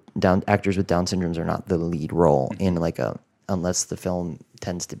actors with Down syndromes are not the lead role in unless the film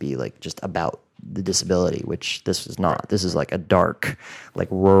tends to be like just about the disability, which this is not. This is like a dark, like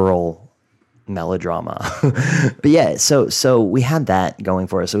rural melodrama. But yeah, so we had that going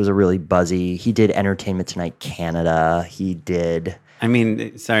for us. It was a really buzzy. He did Entertainment Tonight Canada. He did. I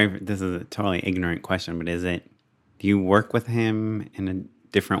mean, sorry, this is a totally ignorant question, but do you work with him in a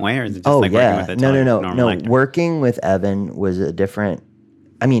different way, or is it just working with a totally normal actor? Working with Evan was a different.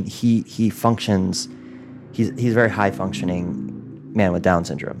 I mean, he functions. He's a very high functioning man with Down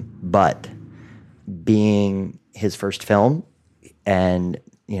syndrome, but being his first film, and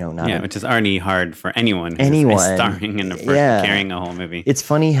which is already hard for anyone who's starring in carrying a whole movie. It's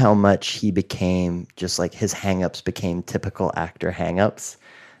funny how much he became just like his hangups became typical actor hangups,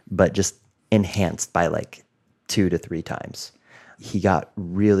 but just enhanced by like 2 to 3 times. He got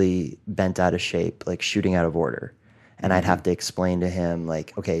really bent out of shape, like shooting out of order. And I'd have to explain to him,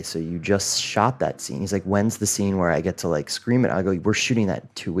 like, okay, so you just shot that scene. He's like, when's the scene where I get to like scream it? I go, we're shooting that in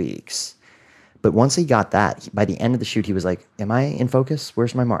 2 weeks. But once he got that, by the end of the shoot, he was like, am I in focus?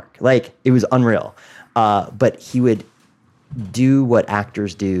 Where's my mark? Like, it was unreal. But he would do what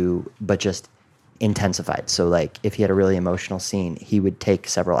actors do, but just intensified. So like, if he had a really emotional scene, he would take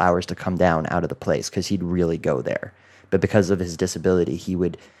several hours to come down out of the place because he'd really go there. But because of his disability, he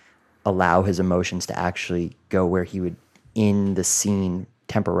would allow his emotions to actually go where he would, in the scene,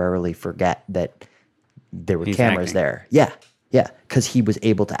 temporarily forget that there were cameras acting. there. Yeah, because he was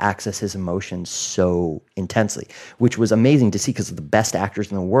able to access his emotions so intensely, which was amazing to see because the best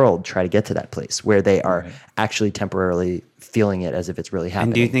actors in the world try to get to that place where they are actually temporarily feeling it as if it's really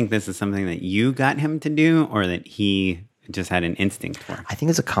happening. And do you think this is something that you got him to do, or that he just had an instinct for? I think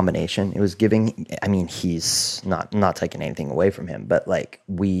it's a combination. It was he's not taking anything away from him, but like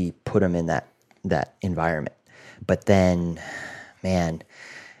we put him in that environment. But then, man,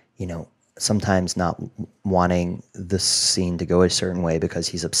 sometimes not wanting the scene to go a certain way because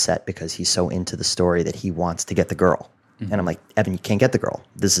he's upset because he's so into the story that he wants to get the girl. And I'm like, Evan, you can't get the girl.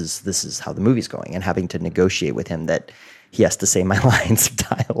 This is how the movie's going, and having to negotiate with him that he has to say my lines of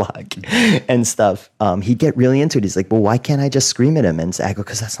dialogue and stuff. He'd get really into it. He's like, well, why can't I just scream at him? And I go,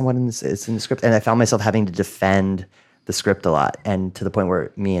 because that's not what it's in the script. And I found myself having to defend the script a lot, and to the point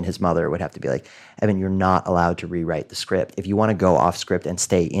where me and his mother would have to be like, Evan, you're not allowed to rewrite the script. If you want to go off script and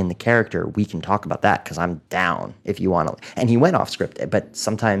stay in the character, we can talk about that because I'm down if you want to. And he went off script, but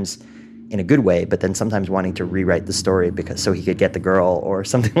sometimes in a good way, but then sometimes wanting to rewrite the story so he could get the girl or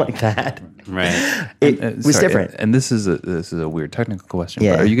something like that. Right. It was different. And this is a weird technical question,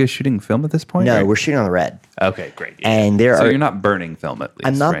 but are you guys shooting film at this point? No, we're shooting on the red. Okay, great. Yeah. And so you're not burning film at least.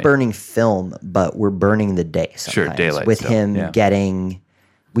 I'm not burning film, but we're burning the day sometimes. Sure, daylight with still. him getting.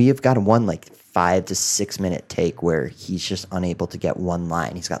 We have got one like 5 to 6 minute take where he's just unable to get one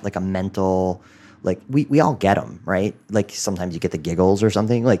line. He's got like a mental. Like, we all get him, right? Like, sometimes you get the giggles or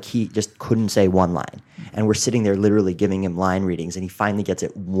something. Like, he just couldn't say one line. And we're sitting there literally giving him line readings, and he finally gets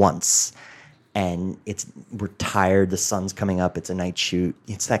it once. And we're tired, the sun's coming up, it's a night shoot.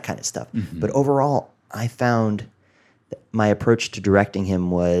 It's that kind of stuff. But overall, I found that my approach to directing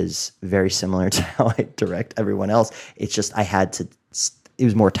him was very similar to how I direct everyone else. It's just it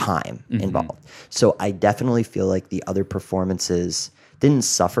was more time involved. So I definitely feel like the other performances didn't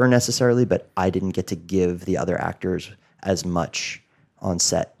suffer necessarily, but I didn't get to give the other actors as much on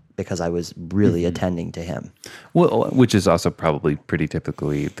set because I was really attending to him. Well, which is also probably pretty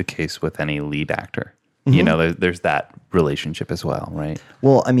typically the case with any lead actor. There's that relationship as well, right?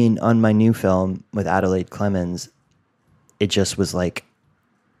 Well, I mean, on my new film with Adelaide Clemens, it just was like,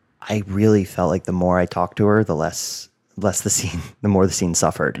 I really felt like the more I talked to her, the more the scene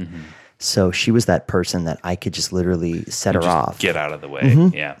suffered. So she was that person that I could just literally set her off. Get out of the way.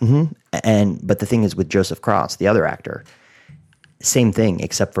 Yeah. But the thing is with Joseph Cross, the other actor, same thing,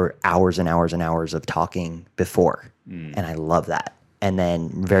 except for hours and hours and hours of talking before. And I love that. And then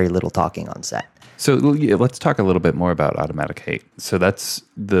very little talking on set. So let's talk a little bit more about Automatic Hate. So that's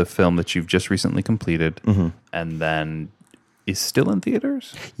the film that you've just recently completed and then is still in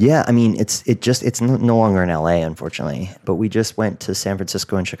theaters? Yeah, I mean, it's no longer in LA, unfortunately. But we just went to San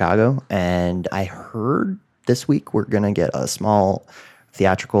Francisco and Chicago, and I heard this week we're gonna get a small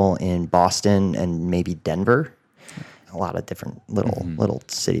theatrical in Boston and maybe Denver. A lot of different little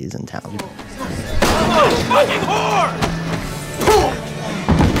cities and towns. Fucking whore!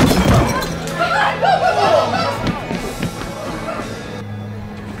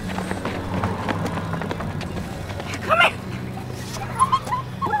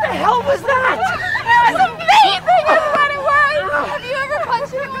 What the hell was that? It was a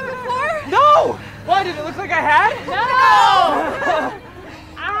Why did it look like I had? No!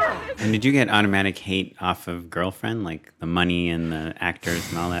 And did you get automatic hate off of Girlfriend, like the money and the actors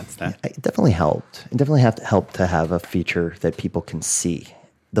and all that stuff? It definitely helped. It definitely helped to have a feature that people can see.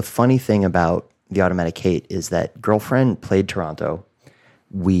 The funny thing about the automatic hate is that Girlfriend played Toronto.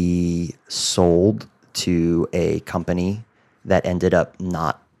 We sold to a company that ended up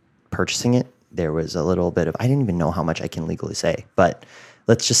not purchasing it. There was a little bit of, I didn't even know how much I can legally say, but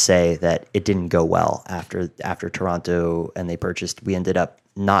let's just say that it didn't go well after Toronto and they purchased. We ended up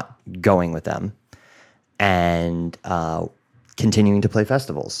not going with them and continuing to play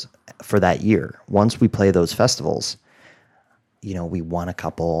festivals for that year. Once we play those festivals, we won a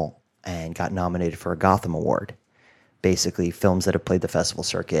couple and got nominated for a Gotham Award. Basically, films that have played the festival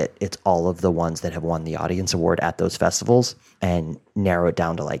circuit, it's all of the ones that have won the audience award at those festivals, and narrow it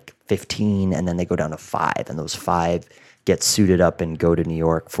down to like 15, and then they go down to 5, and those 5 get suited up and go to New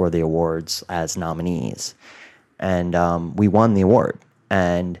York for the awards as nominees. And we won the award,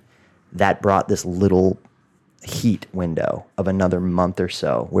 and that brought this little heat window of another month or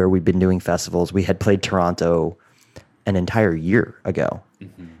so where we'd been doing festivals. We had played Toronto an entire year ago,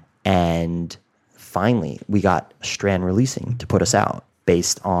 and finally, we got Strand Releasing to put us out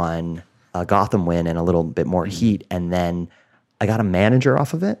based on a Gotham win and a little bit more heat. And then I got a manager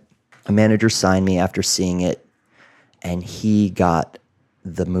off of it. A manager signed me after seeing it, and he got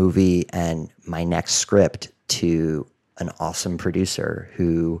the movie and my next script to an awesome producer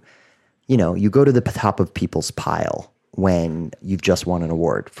who, you go to the top of people's pile when you've just won an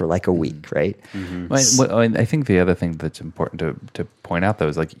award for like a week, right? I think the other thing that's important to point out, though,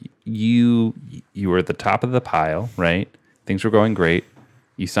 is like you were at the top of the pile, right? Things were going great.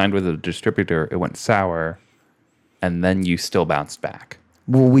 You signed with a distributor. It went sour, and then you still bounced back.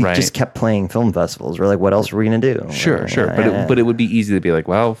 Well, we right? just kept playing film festivals. We're like, what else are we going to do? Sure. But it would be easy to be like,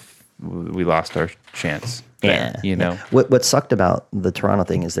 well, we lost our chance. There, What sucked about the Toronto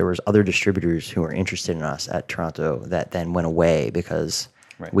thing is there was other distributors who were interested in us at Toronto that then went away because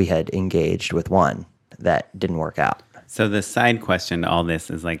we had engaged with one that didn't work out. So the side question to all this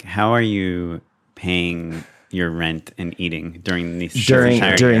is like, how are you paying your rent and eating during these during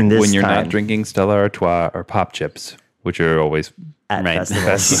this when you're time, not drinking Stella Artois or Pop Chips, which are always at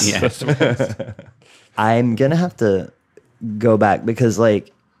festivals? festivals. I'm gonna have to go back because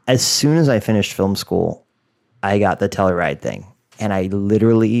like as soon as I finished film school, I got the Telluride thing, and I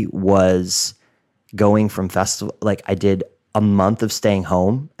literally was going from festival. Like I did a month of staying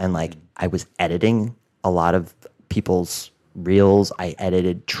home, and like I was editing a lot of people's reels. I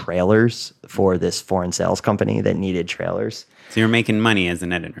edited trailers for this foreign sales company that needed trailers. So you're making money as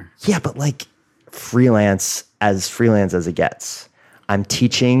an editor. Yeah, but like freelance as it gets. I'm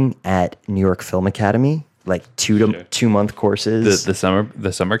teaching at New York Film Academy. Like 2-month courses. The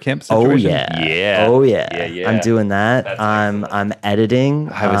summer camp situation? Oh yeah. I'm doing that. I'm editing.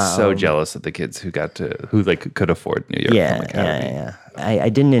 I was so jealous of the kids who could afford New York Film Academy. Yeah. I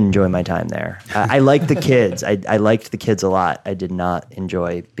didn't enjoy my time there. I liked the kids. I liked the kids a lot. I did not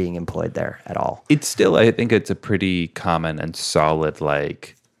enjoy being employed there at all. It's still, I think it's a pretty common and solid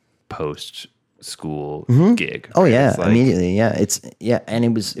like post school gig. Oh right? yeah, like, immediately. Yeah, and it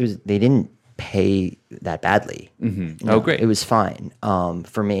was they didn't pay that badly. Oh, great. It was fine.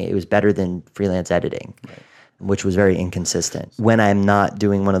 For me, it was better than freelance editing, which was very inconsistent. When I'm not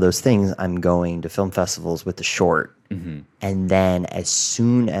doing one of those things, I'm going to film festivals with the short. And then as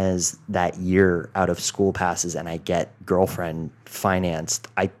soon as that year out of school passes and I get Girlfriend financed,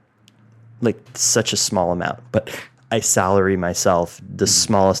 I like such a small amount, but I salary myself the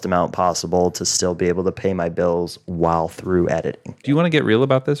smallest amount possible to still be able to pay my bills while through editing. Do you want to get real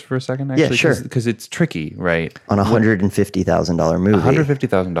about this for a second? Actually? Yeah, sure. Because it's tricky, right? On a $150,000 movie.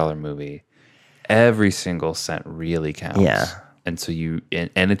 $150,000 movie, every single cent really counts. Yeah. And so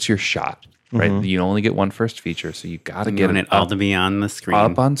and it's your shot, right? You only get one first feature, so you got to You get want it all to be on the screen.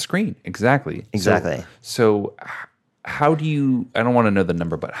 up on screen. Exactly. So how do you, I don't want to know the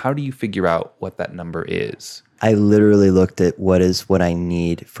number, but how do you figure out what that number is? I literally looked at what I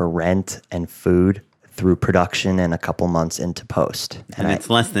need for rent and food through production and a couple months into post. And it's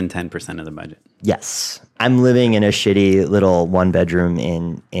less than 10% of the budget. Yes. I'm living in a shitty little one bedroom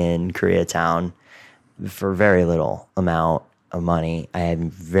in Koreatown for very little amount of money. I have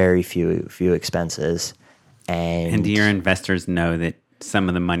very few expenses. And do your investors know that some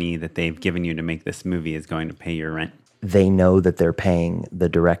of the money that they've given you to make this movie is going to pay your rent? They know that they're paying the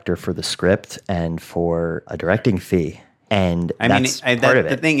director for the script and for a directing fee. And that's part of it.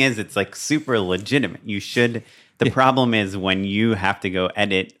 The thing is, it's like super legitimate. You should. The problem is when you have to go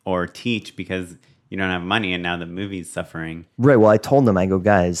edit or teach because you don't have money and now the movie's suffering. Right. Well, I told them, I go,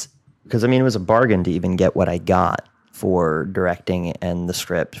 guys, Because, I mean, it was a bargain to even get what I got for directing and the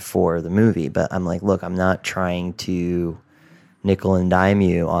script for the movie. But I'm like, look, I'm not trying to nickel and dime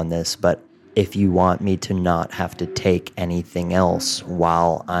you on this, but if you want me to not have to take anything else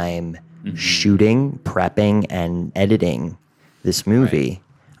while I'm shooting, prepping, and editing this movie,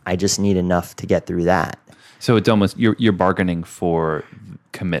 I just need enough to get through that. So it's almost you're bargaining for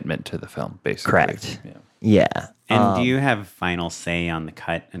commitment to the film, basically. Correct. Yeah. And do you have final say on the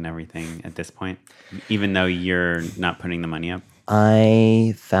cut and everything at this point, even though you're not putting the money up?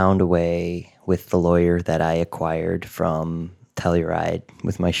 I found a way with the lawyer that I acquired from Telluride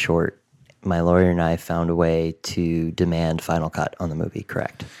with my short. My lawyer and I found a way to demand final cut on the movie,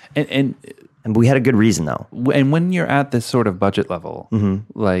 correct. And we had a good reason, though. And when you're at this sort of budget level,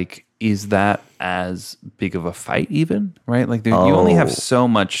 like, is that as big of a fight even, right? Like, you only have so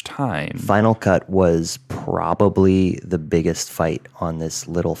much time. Final cut was probably the biggest fight on this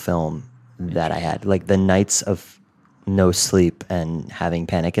little film that I had. Like, the nights of no sleep and having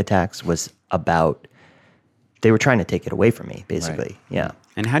panic attacks was about, they were trying to take it away from me, basically. Right. Yeah.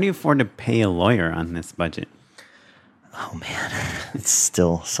 And how do you afford to pay a lawyer on this budget? Oh, man. It's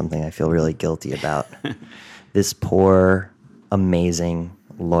still something I feel really guilty about. This poor, amazing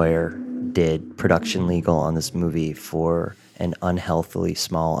lawyer did production legal on this movie for an unhealthily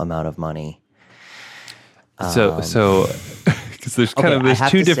small amount of money. So, because there's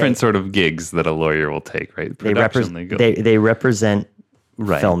two different sort of gigs that a lawyer will take, right? Production legal. They represent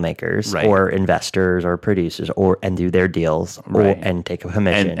filmmakers or investors or producers and do their deals and take a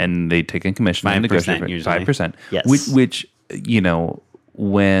commission. And they take a commission. 5% usually. 5%. Yes. Which, you know,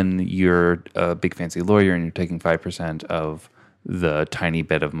 when you're a big fancy lawyer and you're taking 5% of the tiny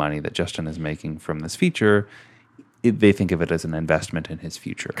bit of money that Justin is making from this feature, they think of it as an investment in his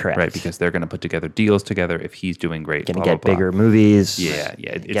future. Correct. Right? Because they're going to put together deals together if he's doing great. Going to get bigger movies. Yeah.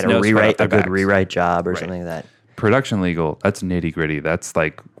 Get a good rewrite job or something like that. Production legal, that's nitty gritty. That's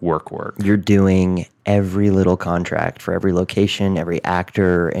like work. You're doing every little contract for every location, every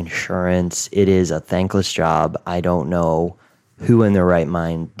actor, insurance. It is a thankless job. I don't know who in their right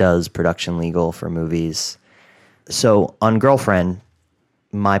mind does production legal for movies. So on Girlfriend,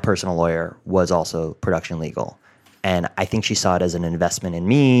 my personal lawyer was also production legal. And I think she saw it as an investment in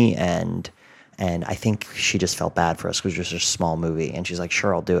me, and I think she just felt bad for us because it was just a small movie. And she's like,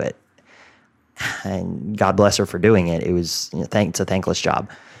 sure, I'll do it. And God bless her for doing it. It was it's a thankless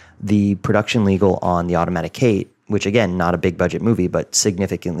job. The production legal on The Automatic Kate, which again, not a big budget movie, but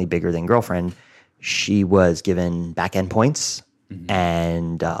significantly bigger than Girlfriend, she was given back end points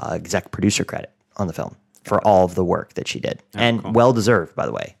and exec producer credit on the film for all of the work that she did. Cool. Well deserved, by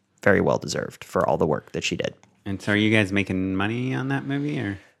the way. Very well deserved for all the work that she did. And so are you guys making money on that movie,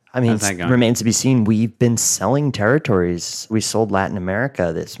 or? I mean, it remains to be seen. We've been selling territories. We sold Latin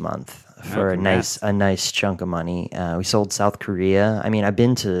America this month for a nice chunk of money. We sold South Korea. I mean, I've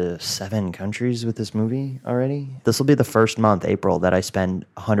been to 7 countries with this movie already. This will be the first month, April, that I spend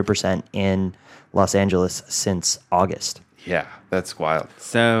 100% in Los Angeles since August. Yeah, that's wild.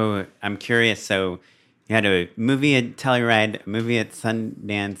 So I'm curious. So you had a movie at Telluride, a movie at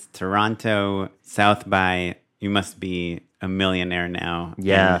Sundance, Toronto, South by. You must be a millionaire now.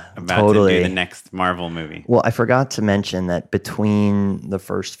 Yeah, about totally. to do the next Marvel movie. Well, I forgot to mention that between the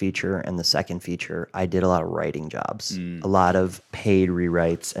first feature and the second feature, I did a lot of writing jobs, a lot of paid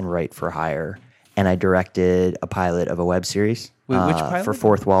rewrites and write for hire. And I directed a pilot of a web series Wait, which pilot? For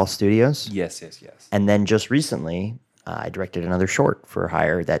Fourth Wall Studios. Yes. And then just recently, I directed another short for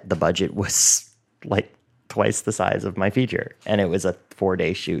hire that the budget was like twice the size of my feature. And it was a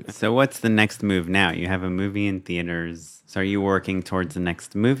 4-day shoot. So what's the next move now? You have a movie in theaters. So are you working towards the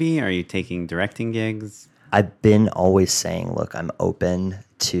next movie? Are you taking directing gigs? I've been always saying, look, I'm open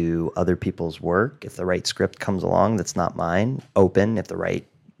to other people's work. If the right script comes along that's not mine, open. If the right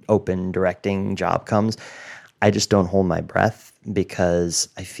open directing job comes, I just don't hold my breath because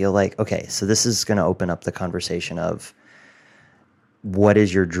I feel like, okay, so this is going to open up the conversation of what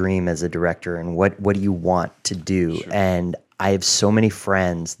is your dream as a director and what do you want to do? Sure. And I have so many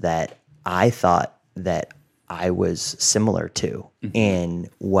friends that I thought that I was similar to in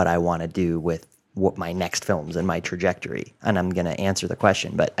what I want to do with what my next films and my trajectory. And I'm going to answer the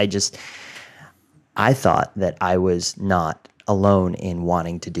question, but I thought that I was not alone in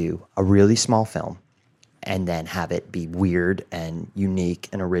wanting to do a really small film and then have it be weird and unique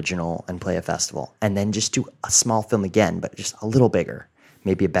and original and play a festival. And then just do a small film again, but just a little bigger,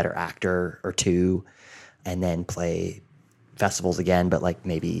 maybe a better actor or two, and then play festivals again, but like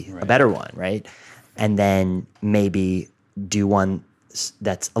maybe a better one, right? And then maybe do one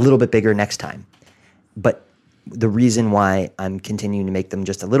that's a little bit bigger next time. But the reason why I'm continuing to make them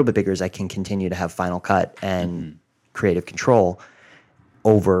just a little bit bigger is I can continue to have final cut and creative control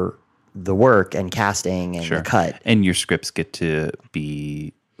over the work and casting and the cut. And your scripts get to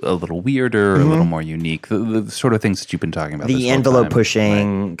be a little weirder, a little more unique. The sort of things that you've been talking about. The this whole envelope time.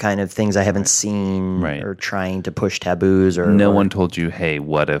 pushing kind of things I haven't seen or trying to push taboos. No one told you, hey,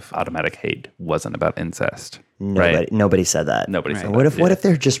 what if Automatic Hate wasn't about incest? Nobody said that. Nobody said What that. if what if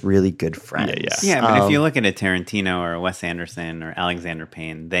they're just really good friends? Yeah, but if you look at a Tarantino or a Wes Anderson or Alexander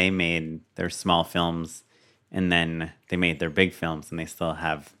Payne, they made their small films and then they made their big films and they still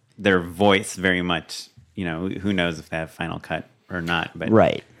have their voice very much, who knows if they have final cut or not. But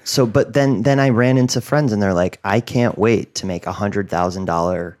Right. So, but then I ran into friends and they're like, I can't wait to make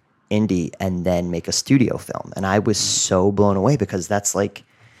 $100,000 indie and then make a studio film. And I was so blown away because that's like,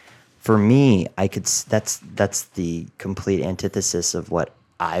 for me, that's the complete antithesis of what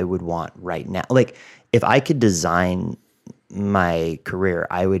I would want right now. Like, if I could design my career,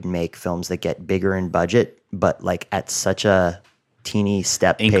 I would make films that get bigger in budget, but like at such a teeny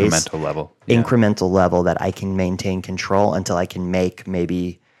step Incremental level that I can maintain control until I can make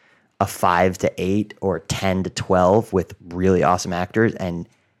maybe a 5 to 8 or 10 to 12 with really awesome actors. And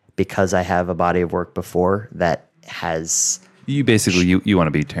because I have a body of work before that has... You basically, you want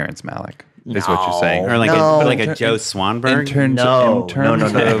to be Terrence Malick, is what you're saying. Or like a Joe Swanberg. No.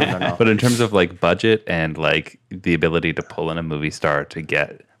 But in terms of like budget and like the ability to pull in a movie star to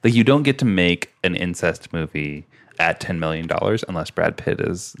get... Like, you don't get to make an incest movie at $10 million unless Brad Pitt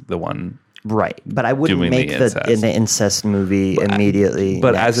is the one... Right, but I wouldn't doing make the the incest movie immediately.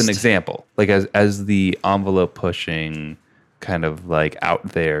 But next. as an example, like as the envelope pushing kind of like out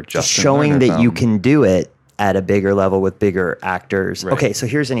there, just showing that you can do it at a bigger level with bigger actors. Right. Okay, so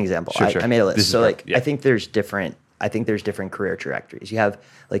here's an example. Sure. I made a list. So like, yeah. I think there's different career trajectories. You have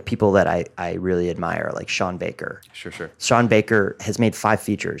like people that I really admire, like Sean Baker. Sure. Sean Baker has made 5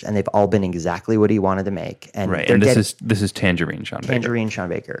 features, and they've all been exactly what he wanted to make. And Right, and this is Tangerine Sean Baker. Tangerine Sean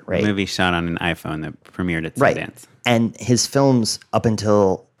Baker, right? A movie shot on an iPhone that premiered at Right. Sundance. And his films up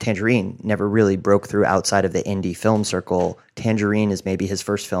until Tangerine never really broke through outside of the indie film circle. Tangerine is maybe his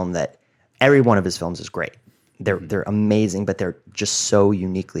first film that every one of his films is great. They're amazing, but they're just so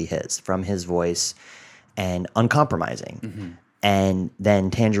uniquely his, from his voice and uncompromising. And then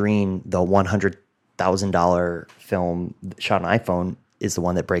Tangerine, the $100,000 film shot on iPhone, is the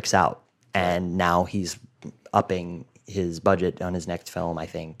one that breaks out. And now he's upping his budget on his next film, I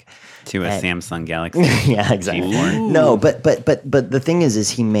think. To a Samsung Galaxy. Yeah, exactly. No, but the thing is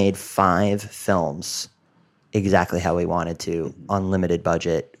he made 5 films exactly how he wanted to, unlimited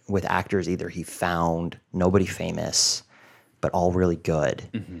budget, with actors either he found, nobody famous, but all really good.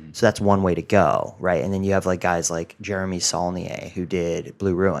 So that's one way to go, right? And then you have like guys like Jeremy Saulnier, who did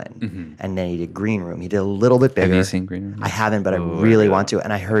Blue Ruin, and then he did Green Room. He did a little bit bigger. Have you seen Green Room? I haven't, but I really want to,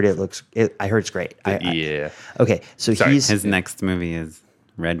 and I heard I heard it's great. Okay, so His next movie is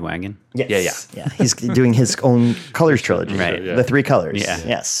Red Wagon. Yes. Yeah. He's doing his own Colors trilogy. Right. The 3 colors. Yeah.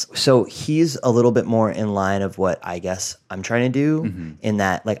 Yes. So he's a little bit more in line of what I guess I'm trying to do, in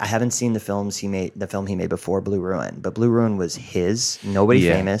that, like, I haven't seen the film he made before Blue Ruin, but Blue Ruin was his, nobody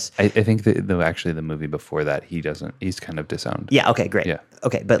famous. I think actually the movie before that, he's kind of disowned. Yeah. Okay, great. Yeah.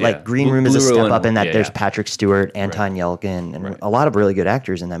 Okay. But like Green Room is Blue a step Ruin, up in that yeah, there's yeah. Patrick Stewart, Anton Yelkin, and a lot of really good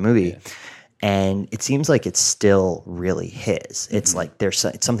actors in that movie. Yeah. And it seems like it's still really his. It's like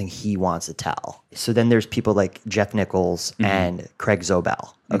it's something he wants to tell. So then there's people like Jeff Nichols and Craig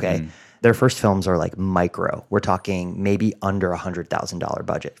Zobel. Okay. Their first films are like micro. We're talking maybe under $100,000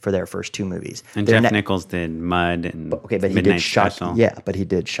 budget for their first 2 movies. And Jeff Nichols did Mud and but he Midnight did Special. but he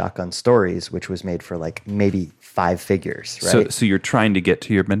did Shotgun Stories, which was made for like maybe 5 figures, right? So you're trying to get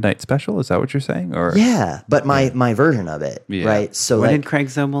to your Midnight Special? Is that what you're saying? Or yeah, but my version of it, right? So what like, did Craig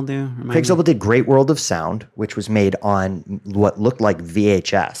Zobel do? Craig Zobel did Great World of Sound, which was made on what looked like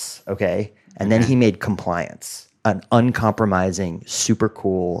VHS, okay? And then he made Compliance, an uncompromising, super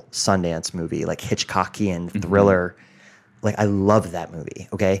cool Sundance movie, like Hitchcockian thriller. Like, I love that movie,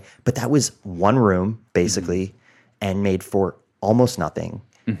 okay? But that was one room, basically, and made for almost nothing,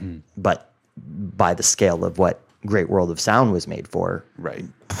 but by the scale of what Great World of Sound was made for. Right.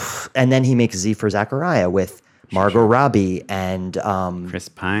 And then he makes Z for Zachariah with Margot Robbie and Chris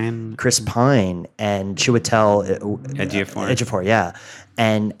Pine and Chiwetel Ejiofor, yeah.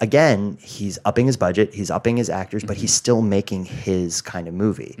 And again, he's upping his budget, he's upping his actors, but he's still making his kind of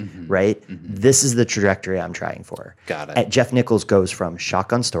movie, right? This is the trajectory I'm trying for. Got it. Jeff Nichols goes from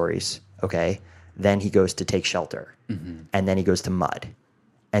Shotgun Stories, okay, then he goes to Take Shelter, and then he goes to Mud.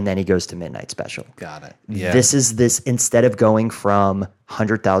 and then he goes to midnight special. Got it. Yeah. This is this, instead of going from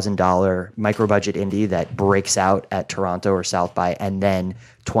 $100,000 micro budget indie that breaks out at Toronto or South by and then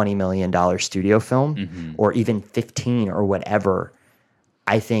 $20 million studio film or even 15 or whatever,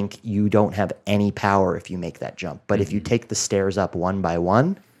 I think you don't have any power if you make that jump. But if you take the stairs up one by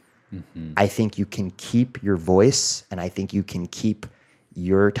one, I think you can keep your voice and I think you can keep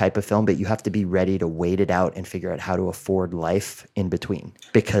your type of film, but you have to be ready to wait it out and figure out how to afford life in between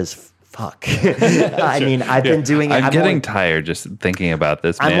because fuck. I mean, I've been doing it. I'm getting tired just thinking about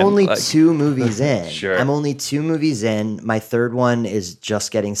this, man. I'm only 2 movies in. Sure. I'm only 2 movies in. My third one is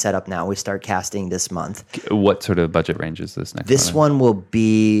just getting set up now. We start casting this month. What sort of budget range is this next This one will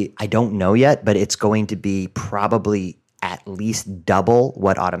be, I don't know yet, but it's going to be probably at least double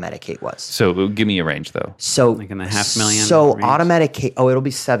what Automatic Hate was. So give me a range, though. So Like in the $500,000 So range? Automatic Hate, it'll be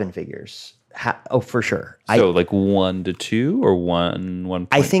 7 figures. For sure. So like 1 to 2 or 1.5?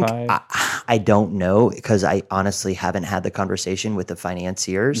 I think I don't know because I honestly haven't had the conversation with the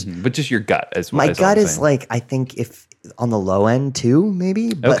financiers. But just your gut as well. My gut is like, I think if on the low end 2,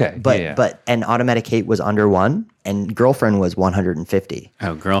 maybe. But, Okay, But yeah. and Automatic Hate was under 1 and Girlfriend was 150.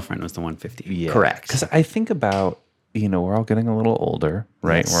 Oh, Girlfriend was the 150. Yeah. Correct. Because I think about, we're all getting a little older,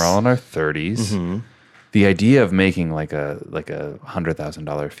 right? Yes. We're all in our 30s. The idea of making like a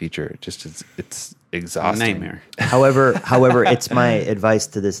 $100,000 feature it's exhausting. Nightmare. However, it's my advice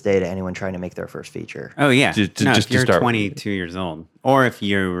to this day to anyone trying to make their first feature. Oh, yeah. Just to if you're start- 22 years old or if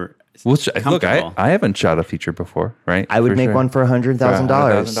you're Look, comfortable. I haven't shot a feature before, right? I would For make sure. one for $100,000.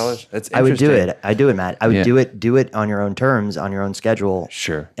 $100,000? That's I would do interesting. it. I do it, Matt. I would Yeah. do it on your own terms, on your own schedule.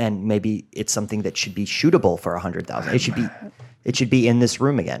 Sure. And maybe it's something that should be shootable for $100,000. It should be in this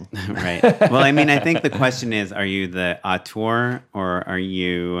room again. right. Well, I mean, I think the question is, are you the auteur or are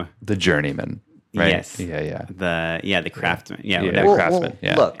you The journeyman, right? Yes. Yeah. the craftsman? Yeah, Yeah. whatever. Craftsman,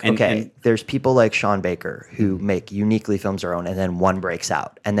 yeah. Look, And- okay, and- there's people like Sean Baker who make uniquely films their own, and then one breaks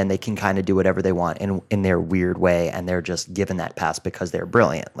out, and then they can kind of do whatever they want in their weird way, and they're just given that pass because they're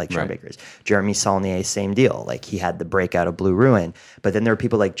brilliant, like Sean Right. Baker is. Jeremy Saulnier, same deal. Like he had the breakout of Blue Ruin, but then there are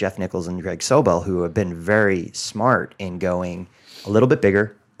people like Jeff Nichols and Greg Sobel who have been very smart in going a little bit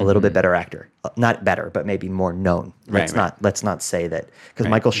bigger, a little bit better actor. Not better, but maybe more known. Let's not say that because Right.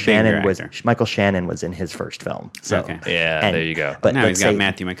 Michael Bigger Shannon was in his first film. So Okay. Yeah, there you go. But No, let's he's got say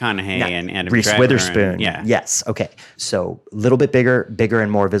Matthew McConaughey and Adam Reese Driver Witherspoon. yeah. Yes. Okay. So a little bit bigger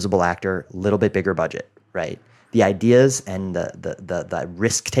and more visible actor. A little bit bigger budget. Right. The ideas and the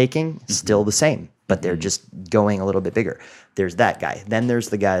risk taking still the same, but they're just going a little bit bigger. There's that guy. Then there's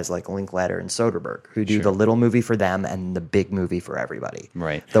the guys like Linklater and Soderbergh who do the little movie for them and the big movie for everybody.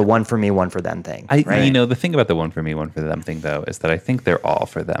 Right. The one for me, one for them thing. I right? the thing about the one for me, one for them thing though is that I think they're all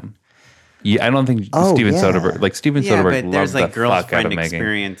for them. Yeah, I don't think Oh, Steven yeah. Soderbergh Steven Yeah, Soderbergh but there's loved like the fuck out Girlfriend of making.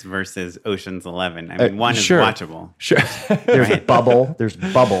 Experience versus Ocean's 11. I mean, one is sure. watchable. Sure. There's Right. Bubble. There's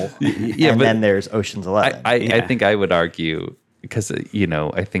Bubble. Yeah, and but then there's Ocean's 11. I Yeah. think I would argue because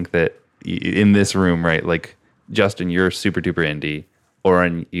I think that in this room, right, like Justin, you're super duper indie,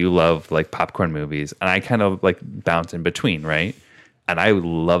 Oren, you love like popcorn movies, and I kind of like bounce in between, right? And I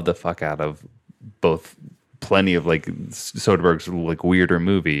love the fuck out of both plenty of like Soderbergh's like weirder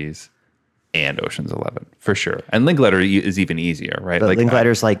movies and Ocean's 11 for sure. And Linklater is even easier, right? But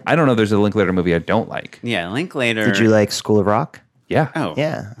Linklater's I don't know. There's a Linklater movie I don't like. Yeah, Linklater. Did you like School of Rock? Yeah. Oh,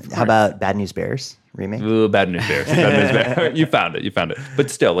 Yeah. How about Bad News Bears remake? Ooh, Bad News Bears. Bad News Bears. You found it. But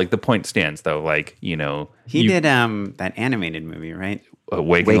still, like the point stands though. Like He did that animated movie, right?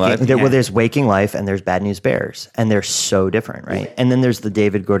 Waking Life. Well, there's Waking Life and there's Bad News Bears, and they're so different, right? And then there's the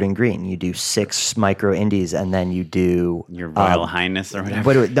David Gordon Green. You do 6 micro indies, and then you do Your Royal Highness or whatever. He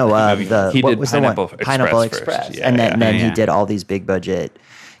what did was Pineapple the one? Pineapple Express Express, first. Yeah, and then yeah. he did all these big budget,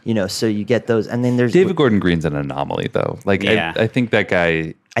 so you get those, and then there's David Gordon Green's an anomaly though. Like Yeah. I think that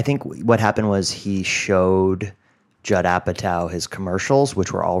guy. I think what happened was he showed Judd Apatow his commercials,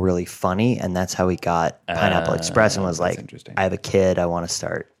 which were all really funny, and that's how he got Pineapple Express and was that's like, interesting. I have a kid, I want to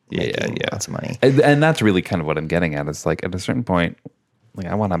start making Yeah. lots of money. And that's really kind of what I'm getting at. Is like at a certain point, like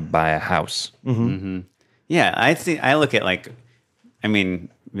I want to buy a house. Yeah, I look at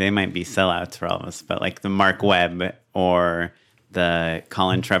they might be sellouts for all of us, but like the Mark Webb or the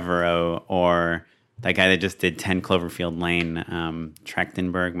Colin Trevorrow or that guy that just did 10 Cloverfield Lane,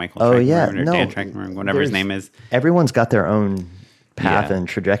 Trachtenberg, Michael Oh, Trachtenberg, yeah. or No, Dan Trachtenberg, whatever his name is. Everyone's got their own path Yeah. and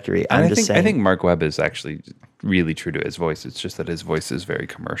trajectory. And I'm just saying. I think Mark Webb is actually really true to his voice. It's just that his voice is very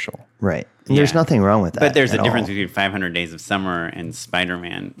commercial. right. And there's Yeah. nothing wrong with that. But there's a at difference all. between 500 Days of Summer and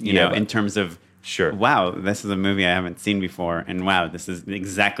Spider-Man, you know, but- in terms of Sure. wow, this is a movie I haven't seen before, and wow, this is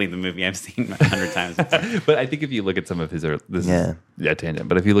exactly the movie I've seen 100 times before. But I think if you look at some of his Yeah. tangent.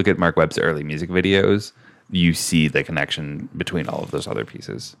 But if you look at Mark Webb's early music videos, you see the connection between all of those other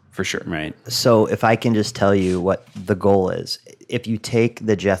pieces for sure. Right. So if I can just tell you what the goal is, if you take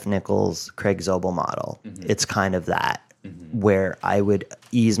the Jeff Nichols, Craig Zobel model, it's kind of that, where I would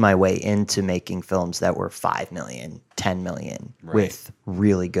ease my way into making films that were 5 million, 10 million with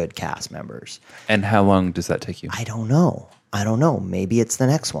really good cast members. And how long does that take you? I don't know. Maybe it's the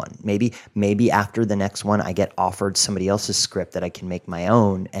next one. Maybe after the next one, I get offered somebody else's script that I can make my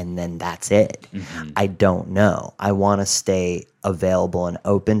own, and then that's it. I don't know. I want to stay available and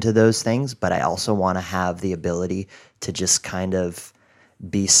open to those things, but I also want to have the ability to just kind of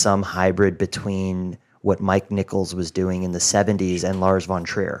be some hybrid between what Mike Nichols was doing in the 70s and Lars von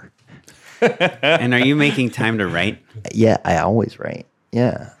Trier. And are you making time to write? Yeah, I always write.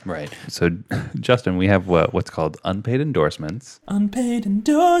 Yeah. Right. So, Justin, we have what's called unpaid endorsements. Unpaid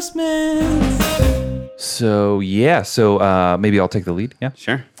endorsements. So, maybe I'll take the lead. Yeah.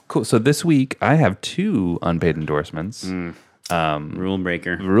 Sure. Cool. So this week I have 2 unpaid endorsements. Rule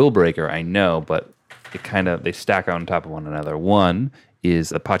breaker. Rule breaker, I know, but they stack on top of one another. One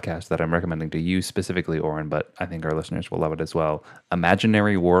is a podcast that I'm recommending to you specifically, Oren, but I think our listeners will love it as well.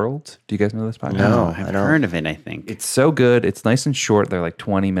 Imaginary World. Do you guys know this podcast? No. I've heard of it, I think. It's so good. It's nice and short. They're like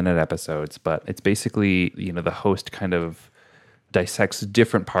 20-minute episodes, but it's basically, the host kind of dissects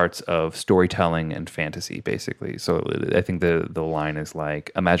different parts of storytelling and fantasy, basically. So I think the line is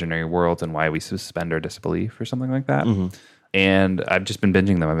like imaginary worlds and why we suspend our disbelief or something like that. And I've just been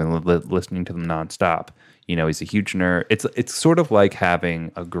binging them. I've been listening to them nonstop. He's a huge nerd. It's sort of like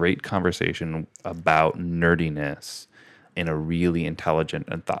having a great conversation about nerdiness in a really intelligent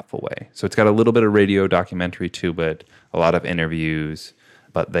and thoughtful way. So it's got a little bit of radio documentary to it, a lot of interviews,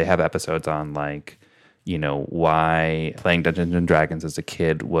 but they have episodes on why playing Dungeons and Dragons as a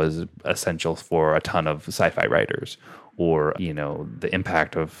kid was essential for a ton of sci-fi writers, or, the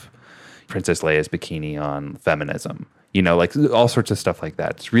impact of Princess Leia's bikini on feminism. All sorts of stuff like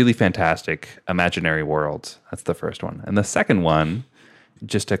that. It's really fantastic. Imaginary Worlds. That's the first one. And the second one,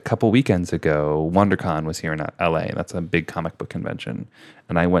 just a couple weekends ago, WonderCon was here in LA. That's a big comic book convention.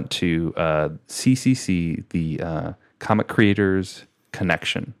 And I went to CCC, the Comic Creators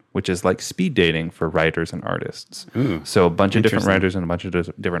Connection, which is like speed dating for writers and artists. Ooh, so a bunch of different writers and a bunch of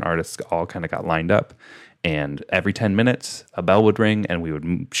different artists all kind of got lined up. And every 10 minutes, a bell would ring and we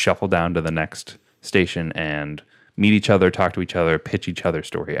would shuffle down to the next station and meet each other, talk to each other, pitch each other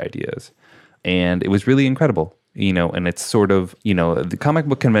story ideas. And it was really incredible, and it's sort of, the comic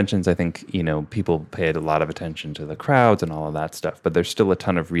book conventions, I think, people paid a lot of attention to the crowds and all of that stuff, but there's still a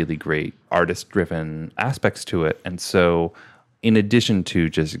ton of really great artist-driven aspects to it. And so in addition to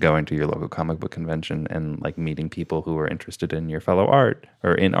just going to your local comic book convention and meeting people who are interested in your fellow art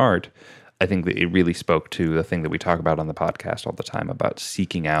or in art, I think that it really spoke to the thing that we talk about on the podcast all the time about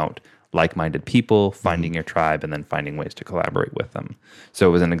seeking out like-minded people, finding your tribe, and then finding ways to collaborate with them. So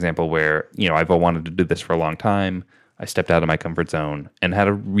it was an example where, I've wanted to do this for a long time. I stepped out of my comfort zone and had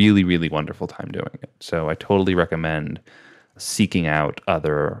a really, really wonderful time doing it. So I totally recommend seeking out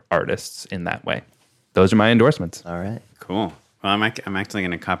other artists in that way. Those are my endorsements. All right. Cool. Well, I'm actually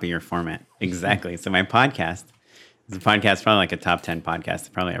going to copy your format. Exactly. So my podcast is a podcast, probably like a top 10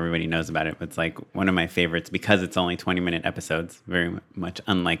 podcast. Probably everybody knows about it, but it's like one of my favorites because it's only 20-minute episodes, very much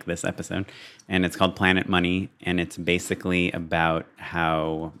unlike this episode. And it's called Planet Money. And it's basically about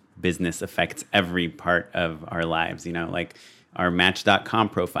how business affects every part of our lives, like our Match.com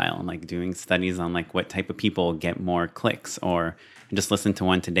profile and like doing studies on like what type of people get more clicks. Or I just listened to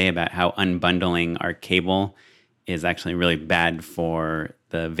one today about how unbundling our cable is actually really bad for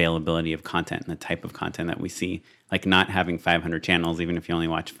the availability of content and the type of content that we see. Like not having 500 channels, even if you only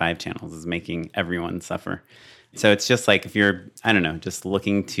watch 5 channels, is making everyone suffer. So it's just like if you're, just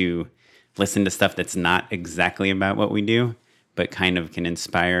looking to listen to stuff that's not exactly about what we do, but kind of can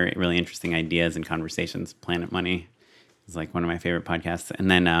inspire really interesting ideas and conversations. Planet Money is like one of my favorite podcasts. And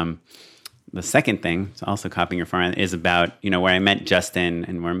then the second thing, so also copying your format, is about, where I met Justin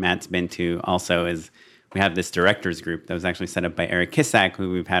and where Matt's been to also is we have this directors group that was actually set up by Eric Kissack,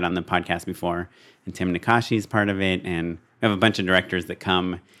 who we've had on the podcast before, and Tim Nakashi is part of it. And we have a bunch of directors that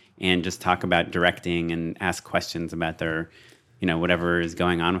come and just talk about directing and ask questions about their, whatever is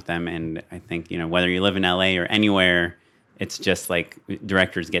going on with them. And I think, whether you live in LA or anywhere, it's just like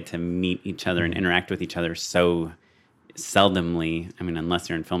directors get to meet each other and interact with each other so seldomly. I mean, unless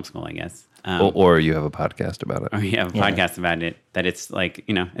you're in film school, I guess. Or you have a podcast about it. Or you have a podcast about it, that it's like,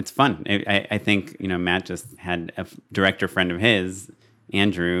 it's fun. I think, Matt just had a director friend of his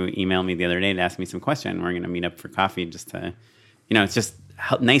Andrew emailed me the other day to ask me some question. We're going to meet up for coffee just to, it's just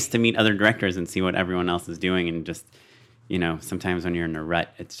nice to meet other directors and see what everyone else is doing. And just, sometimes when you're in a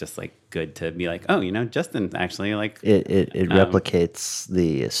rut, it's just like good to be like, oh, Justin's actually like... It replicates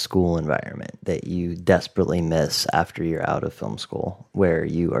the school environment that you desperately miss after you're out of film school, where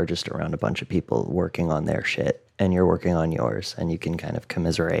you are just around a bunch of people working on their shit and you're working on yours, and you can kind of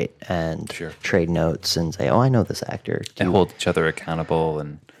commiserate and trade notes and say, oh, I know this actor. And hold each other accountable.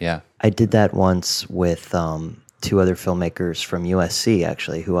 And I did that once with two other filmmakers from USC,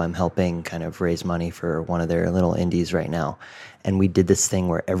 actually, who I'm helping kind of raise money for one of their little indies right now. And we did this thing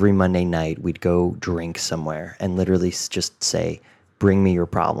where every Monday night we'd go drink somewhere and literally just say, bring me your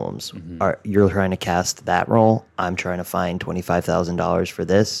problems. You're trying to cast that role. I'm trying to find $25,000 for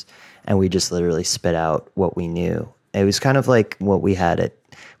this. And we just literally spit out what we knew. It was kind of like what we had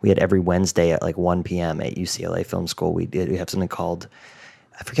every Wednesday at like 1 p.m. at UCLA Film School. We have something called,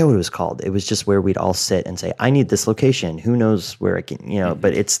 I forget what it was called. It was just where we'd all sit and say, I need this location. Who knows where I can,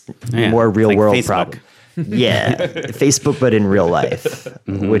 but it's more real like world Facebook. problem. Yeah. Facebook, but in real life,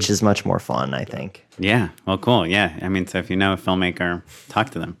 which is much more fun, I think. Yeah. Well, cool. Yeah. I mean, so if you know a filmmaker,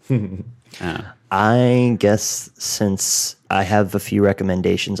 talk to them. I guess since I have a few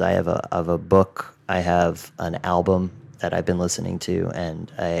recommendations, I have a book, I have an album that I've been listening to,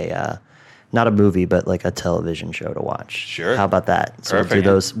 and not a movie, but like a television show to watch. Sure. How about that? So Perfect. we'll do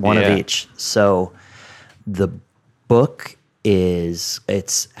those one of each. So the book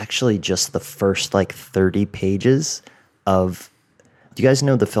it's actually just the first like 30 pages of, do you guys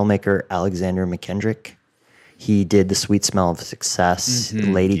know the filmmaker Alexander McKendrick? He did The Sweet Smell of Success,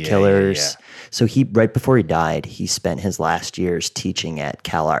 Lady Killers. Yeah. So right before he died, he spent his last years teaching at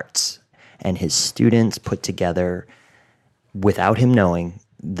CalArts, and his students put together, without him knowing,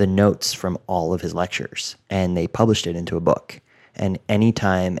 the notes from all of his lectures, and they published it into a book. And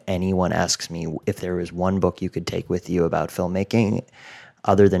anytime anyone asks me if there was one book you could take with you about filmmaking,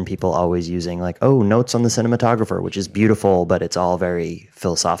 other than people always using like, oh, notes on the cinematographer, which is beautiful, but it's all very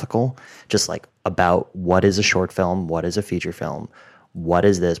philosophical, just like about what is a short film, what is a feature film, what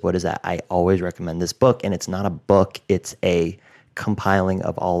is this, what is that. I always recommend this book, and it's not a book, it's a compiling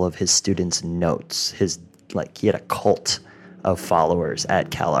of all of his students' notes. He had a cult of followers at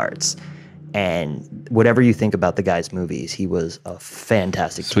CalArts. And whatever you think about the guy's movies, he was a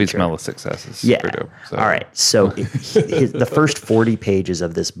fantastic Sweet teacher. Smell of Success is Yeah. super dope. So. All right. So the first 40 pages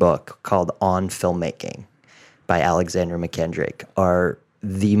of this book, called On Filmmaking by Alexander McKendrick, are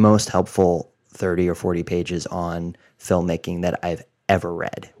the most helpful 30 or 40 pages on filmmaking that I've ever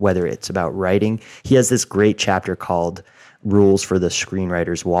read, whether it's about writing. He has this great chapter called Rules for the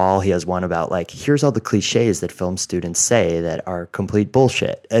Screenwriter's Wall. He has one about like, here's all the cliches that film students say that are complete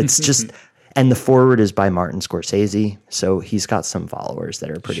bullshit. It's just... And the foreword is by Martin Scorsese, so he's got some followers that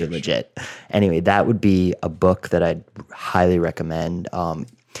are pretty legit. Anyway, that would be a book that I'd highly recommend.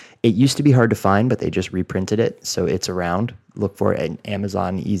 It used to be hard to find, but they just reprinted it, so it's around. Look for it on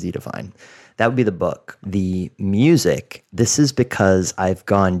Amazon, easy to find. That would be the book. The music, this is because I've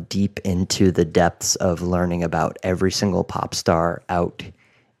gone deep into the depths of learning about every single pop star out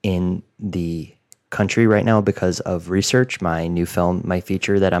in the country right now because of research. My new film, my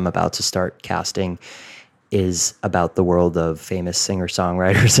feature that I'm about to start casting, is about the world of famous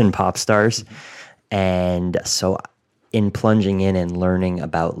singer-songwriters and pop stars. And so in plunging in and learning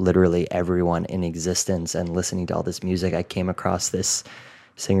about literally everyone in existence and listening to all this music, I came across this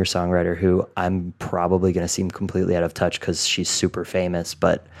singer-songwriter who I'm probably going to seem completely out of touch because she's super famous,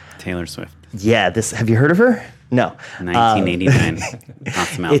 but Taylor Swift. Yeah, have you heard of her? No. 1989.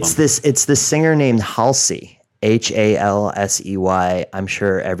 Awesome album. It's this singer named Halsey, Halsey. I'm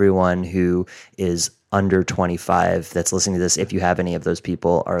sure everyone who is under 25 that's listening to this, if you have any of those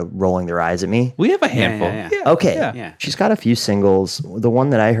people, are rolling their eyes at me. We have a handful. Yeah. Okay. Yeah. She's got a few singles. The one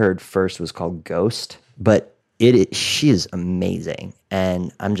that I heard first was called Ghost, but she is amazing,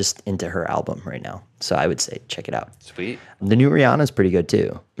 and I'm just into her album right now. So I would say check it out. Sweet. The new Rihanna's pretty good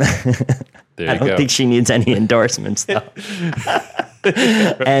too. I don't think she needs any endorsements though.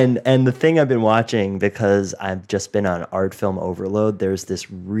 And the thing I've been watching, because I've just been on art film overload, there's this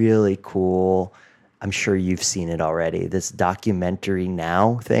really cool, I'm sure you've seen it already, this documentary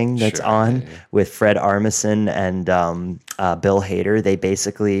now thing that's on with Fred Armisen and Bill Hader. They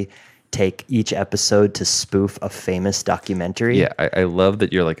basically take each episode to spoof a famous documentary. Yeah, I love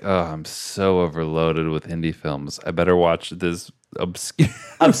that you're like, oh, I'm so overloaded with indie films. I better watch this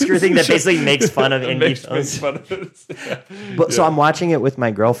obscure thing that basically makes fun of indie makes films. fun of it. But so I'm watching it with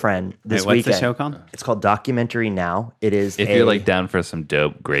my girlfriend this Wait, what's weekend. the show called? It's called Documentary Now. It is. If you're like down for some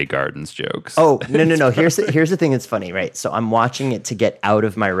dope Grey Gardens jokes. Oh, no. Here's the thing that's funny, right? So I'm watching it to get out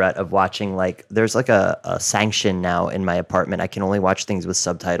of my rut of watching, like, there's like a sanction now in my apartment. I can only watch things with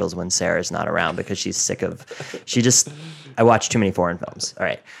subtitles when Sarah's not around because she's sick of, I watch too many foreign films. All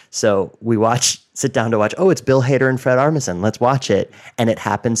right. So we sit down to watch, oh, it's Bill Hader and Fred Armisen. Let's watch it. And it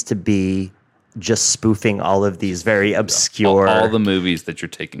happens to be just spoofing all of these very obscure. All the movies that you're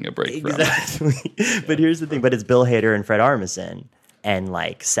taking a break from. Exactly. But here's the thing. But it's Bill Hader and Fred Armisen. And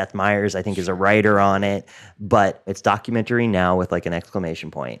like Seth Meyers, I think, is a writer on it. But it's Documentary Now with like an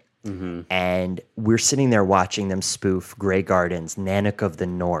exclamation point. Mm-hmm. And we're sitting there watching them spoof Grey Gardens, Nanook of the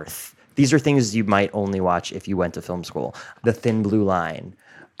North. These are things you might only watch if you went to film school. The Thin Blue Line.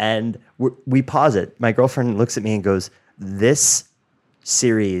 And we pause it. My girlfriend looks at me and goes, this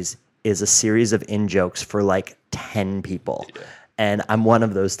series is a series of in-jokes for like 10 people. Yeah. And I'm one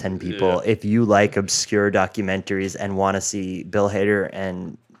of those 10 people. Yeah. If you like obscure documentaries and want to see Bill Hader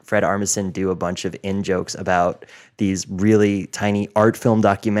and Fred Armisen do a bunch of in-jokes about these really tiny art film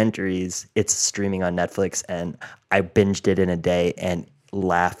documentaries, it's streaming on Netflix. And I binged it in a day and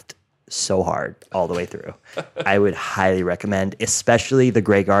laughed so hard all the way through. I would highly recommend, especially the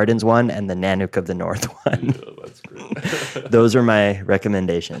Grey Gardens one and the Nanook of the North one. Yeah, that's great. Those are my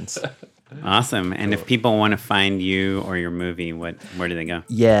recommendations. Awesome. And if people want to find you or your movie, where do they go?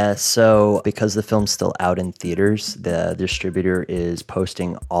 Yeah, so because the film's still out in theaters, the distributor is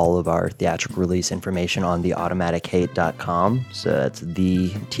posting all of our theatrical release information on theautomatichate.com. So that's the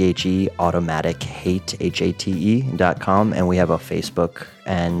THE automatic hate, HATE.com. And we have a Facebook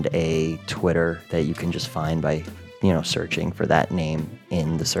and a Twitter that you can just find by searching for that name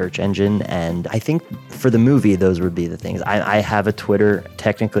in the search engine. And I think for the movie, those would be the things. I have a Twitter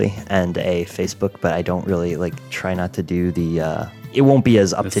technically and a Facebook, but I don't really try not to do it won't be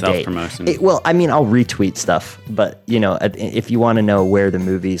as up to date. Self-promotion. I'll retweet stuff, but if you want to know where the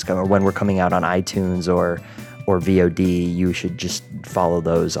movies come or when we're coming out on iTunes or VOD, you should just follow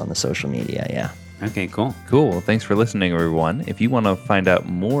those on the social media. Yeah. Okay, cool. Cool. Well, thanks for listening, everyone. If you want to find out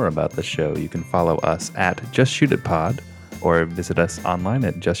more about the show, you can follow us at Just Shoot It Pod or visit us online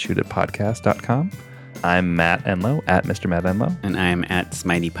at justshootitpodcast.com. I'm Matt Enlow at Mr. Matt Enlow. And I'm at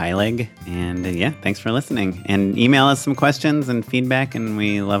Smitey Pyleg. And thanks for listening. And email us some questions and feedback, and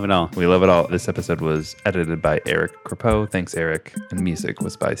we love it all. We love it all. This episode was edited by Eric Crepeau. Thanks, Eric. And music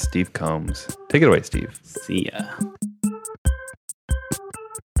was by Steve Combs. Take it away, Steve. See ya.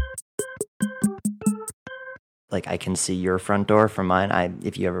 I can see your front door from mine.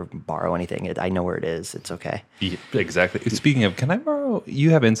 If you ever borrow anything, I know where it is. It's okay. Yeah, exactly. Speaking of, can I borrow?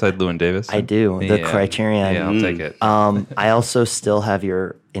 You have Inside Llewyn Davis. I do. The Criterion. Yeah, I'll take it. I also still have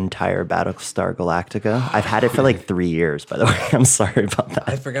your entire Battlestar Galactica. I've had it for 3 years, by the way. I'm sorry about that.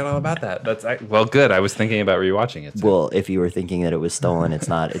 I forgot all about that. Well, good. I was thinking about rewatching it. Well, if you were thinking that it was stolen, it's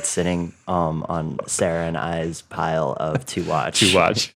not. It's sitting on Sarah and I's pile of to watch. To watch.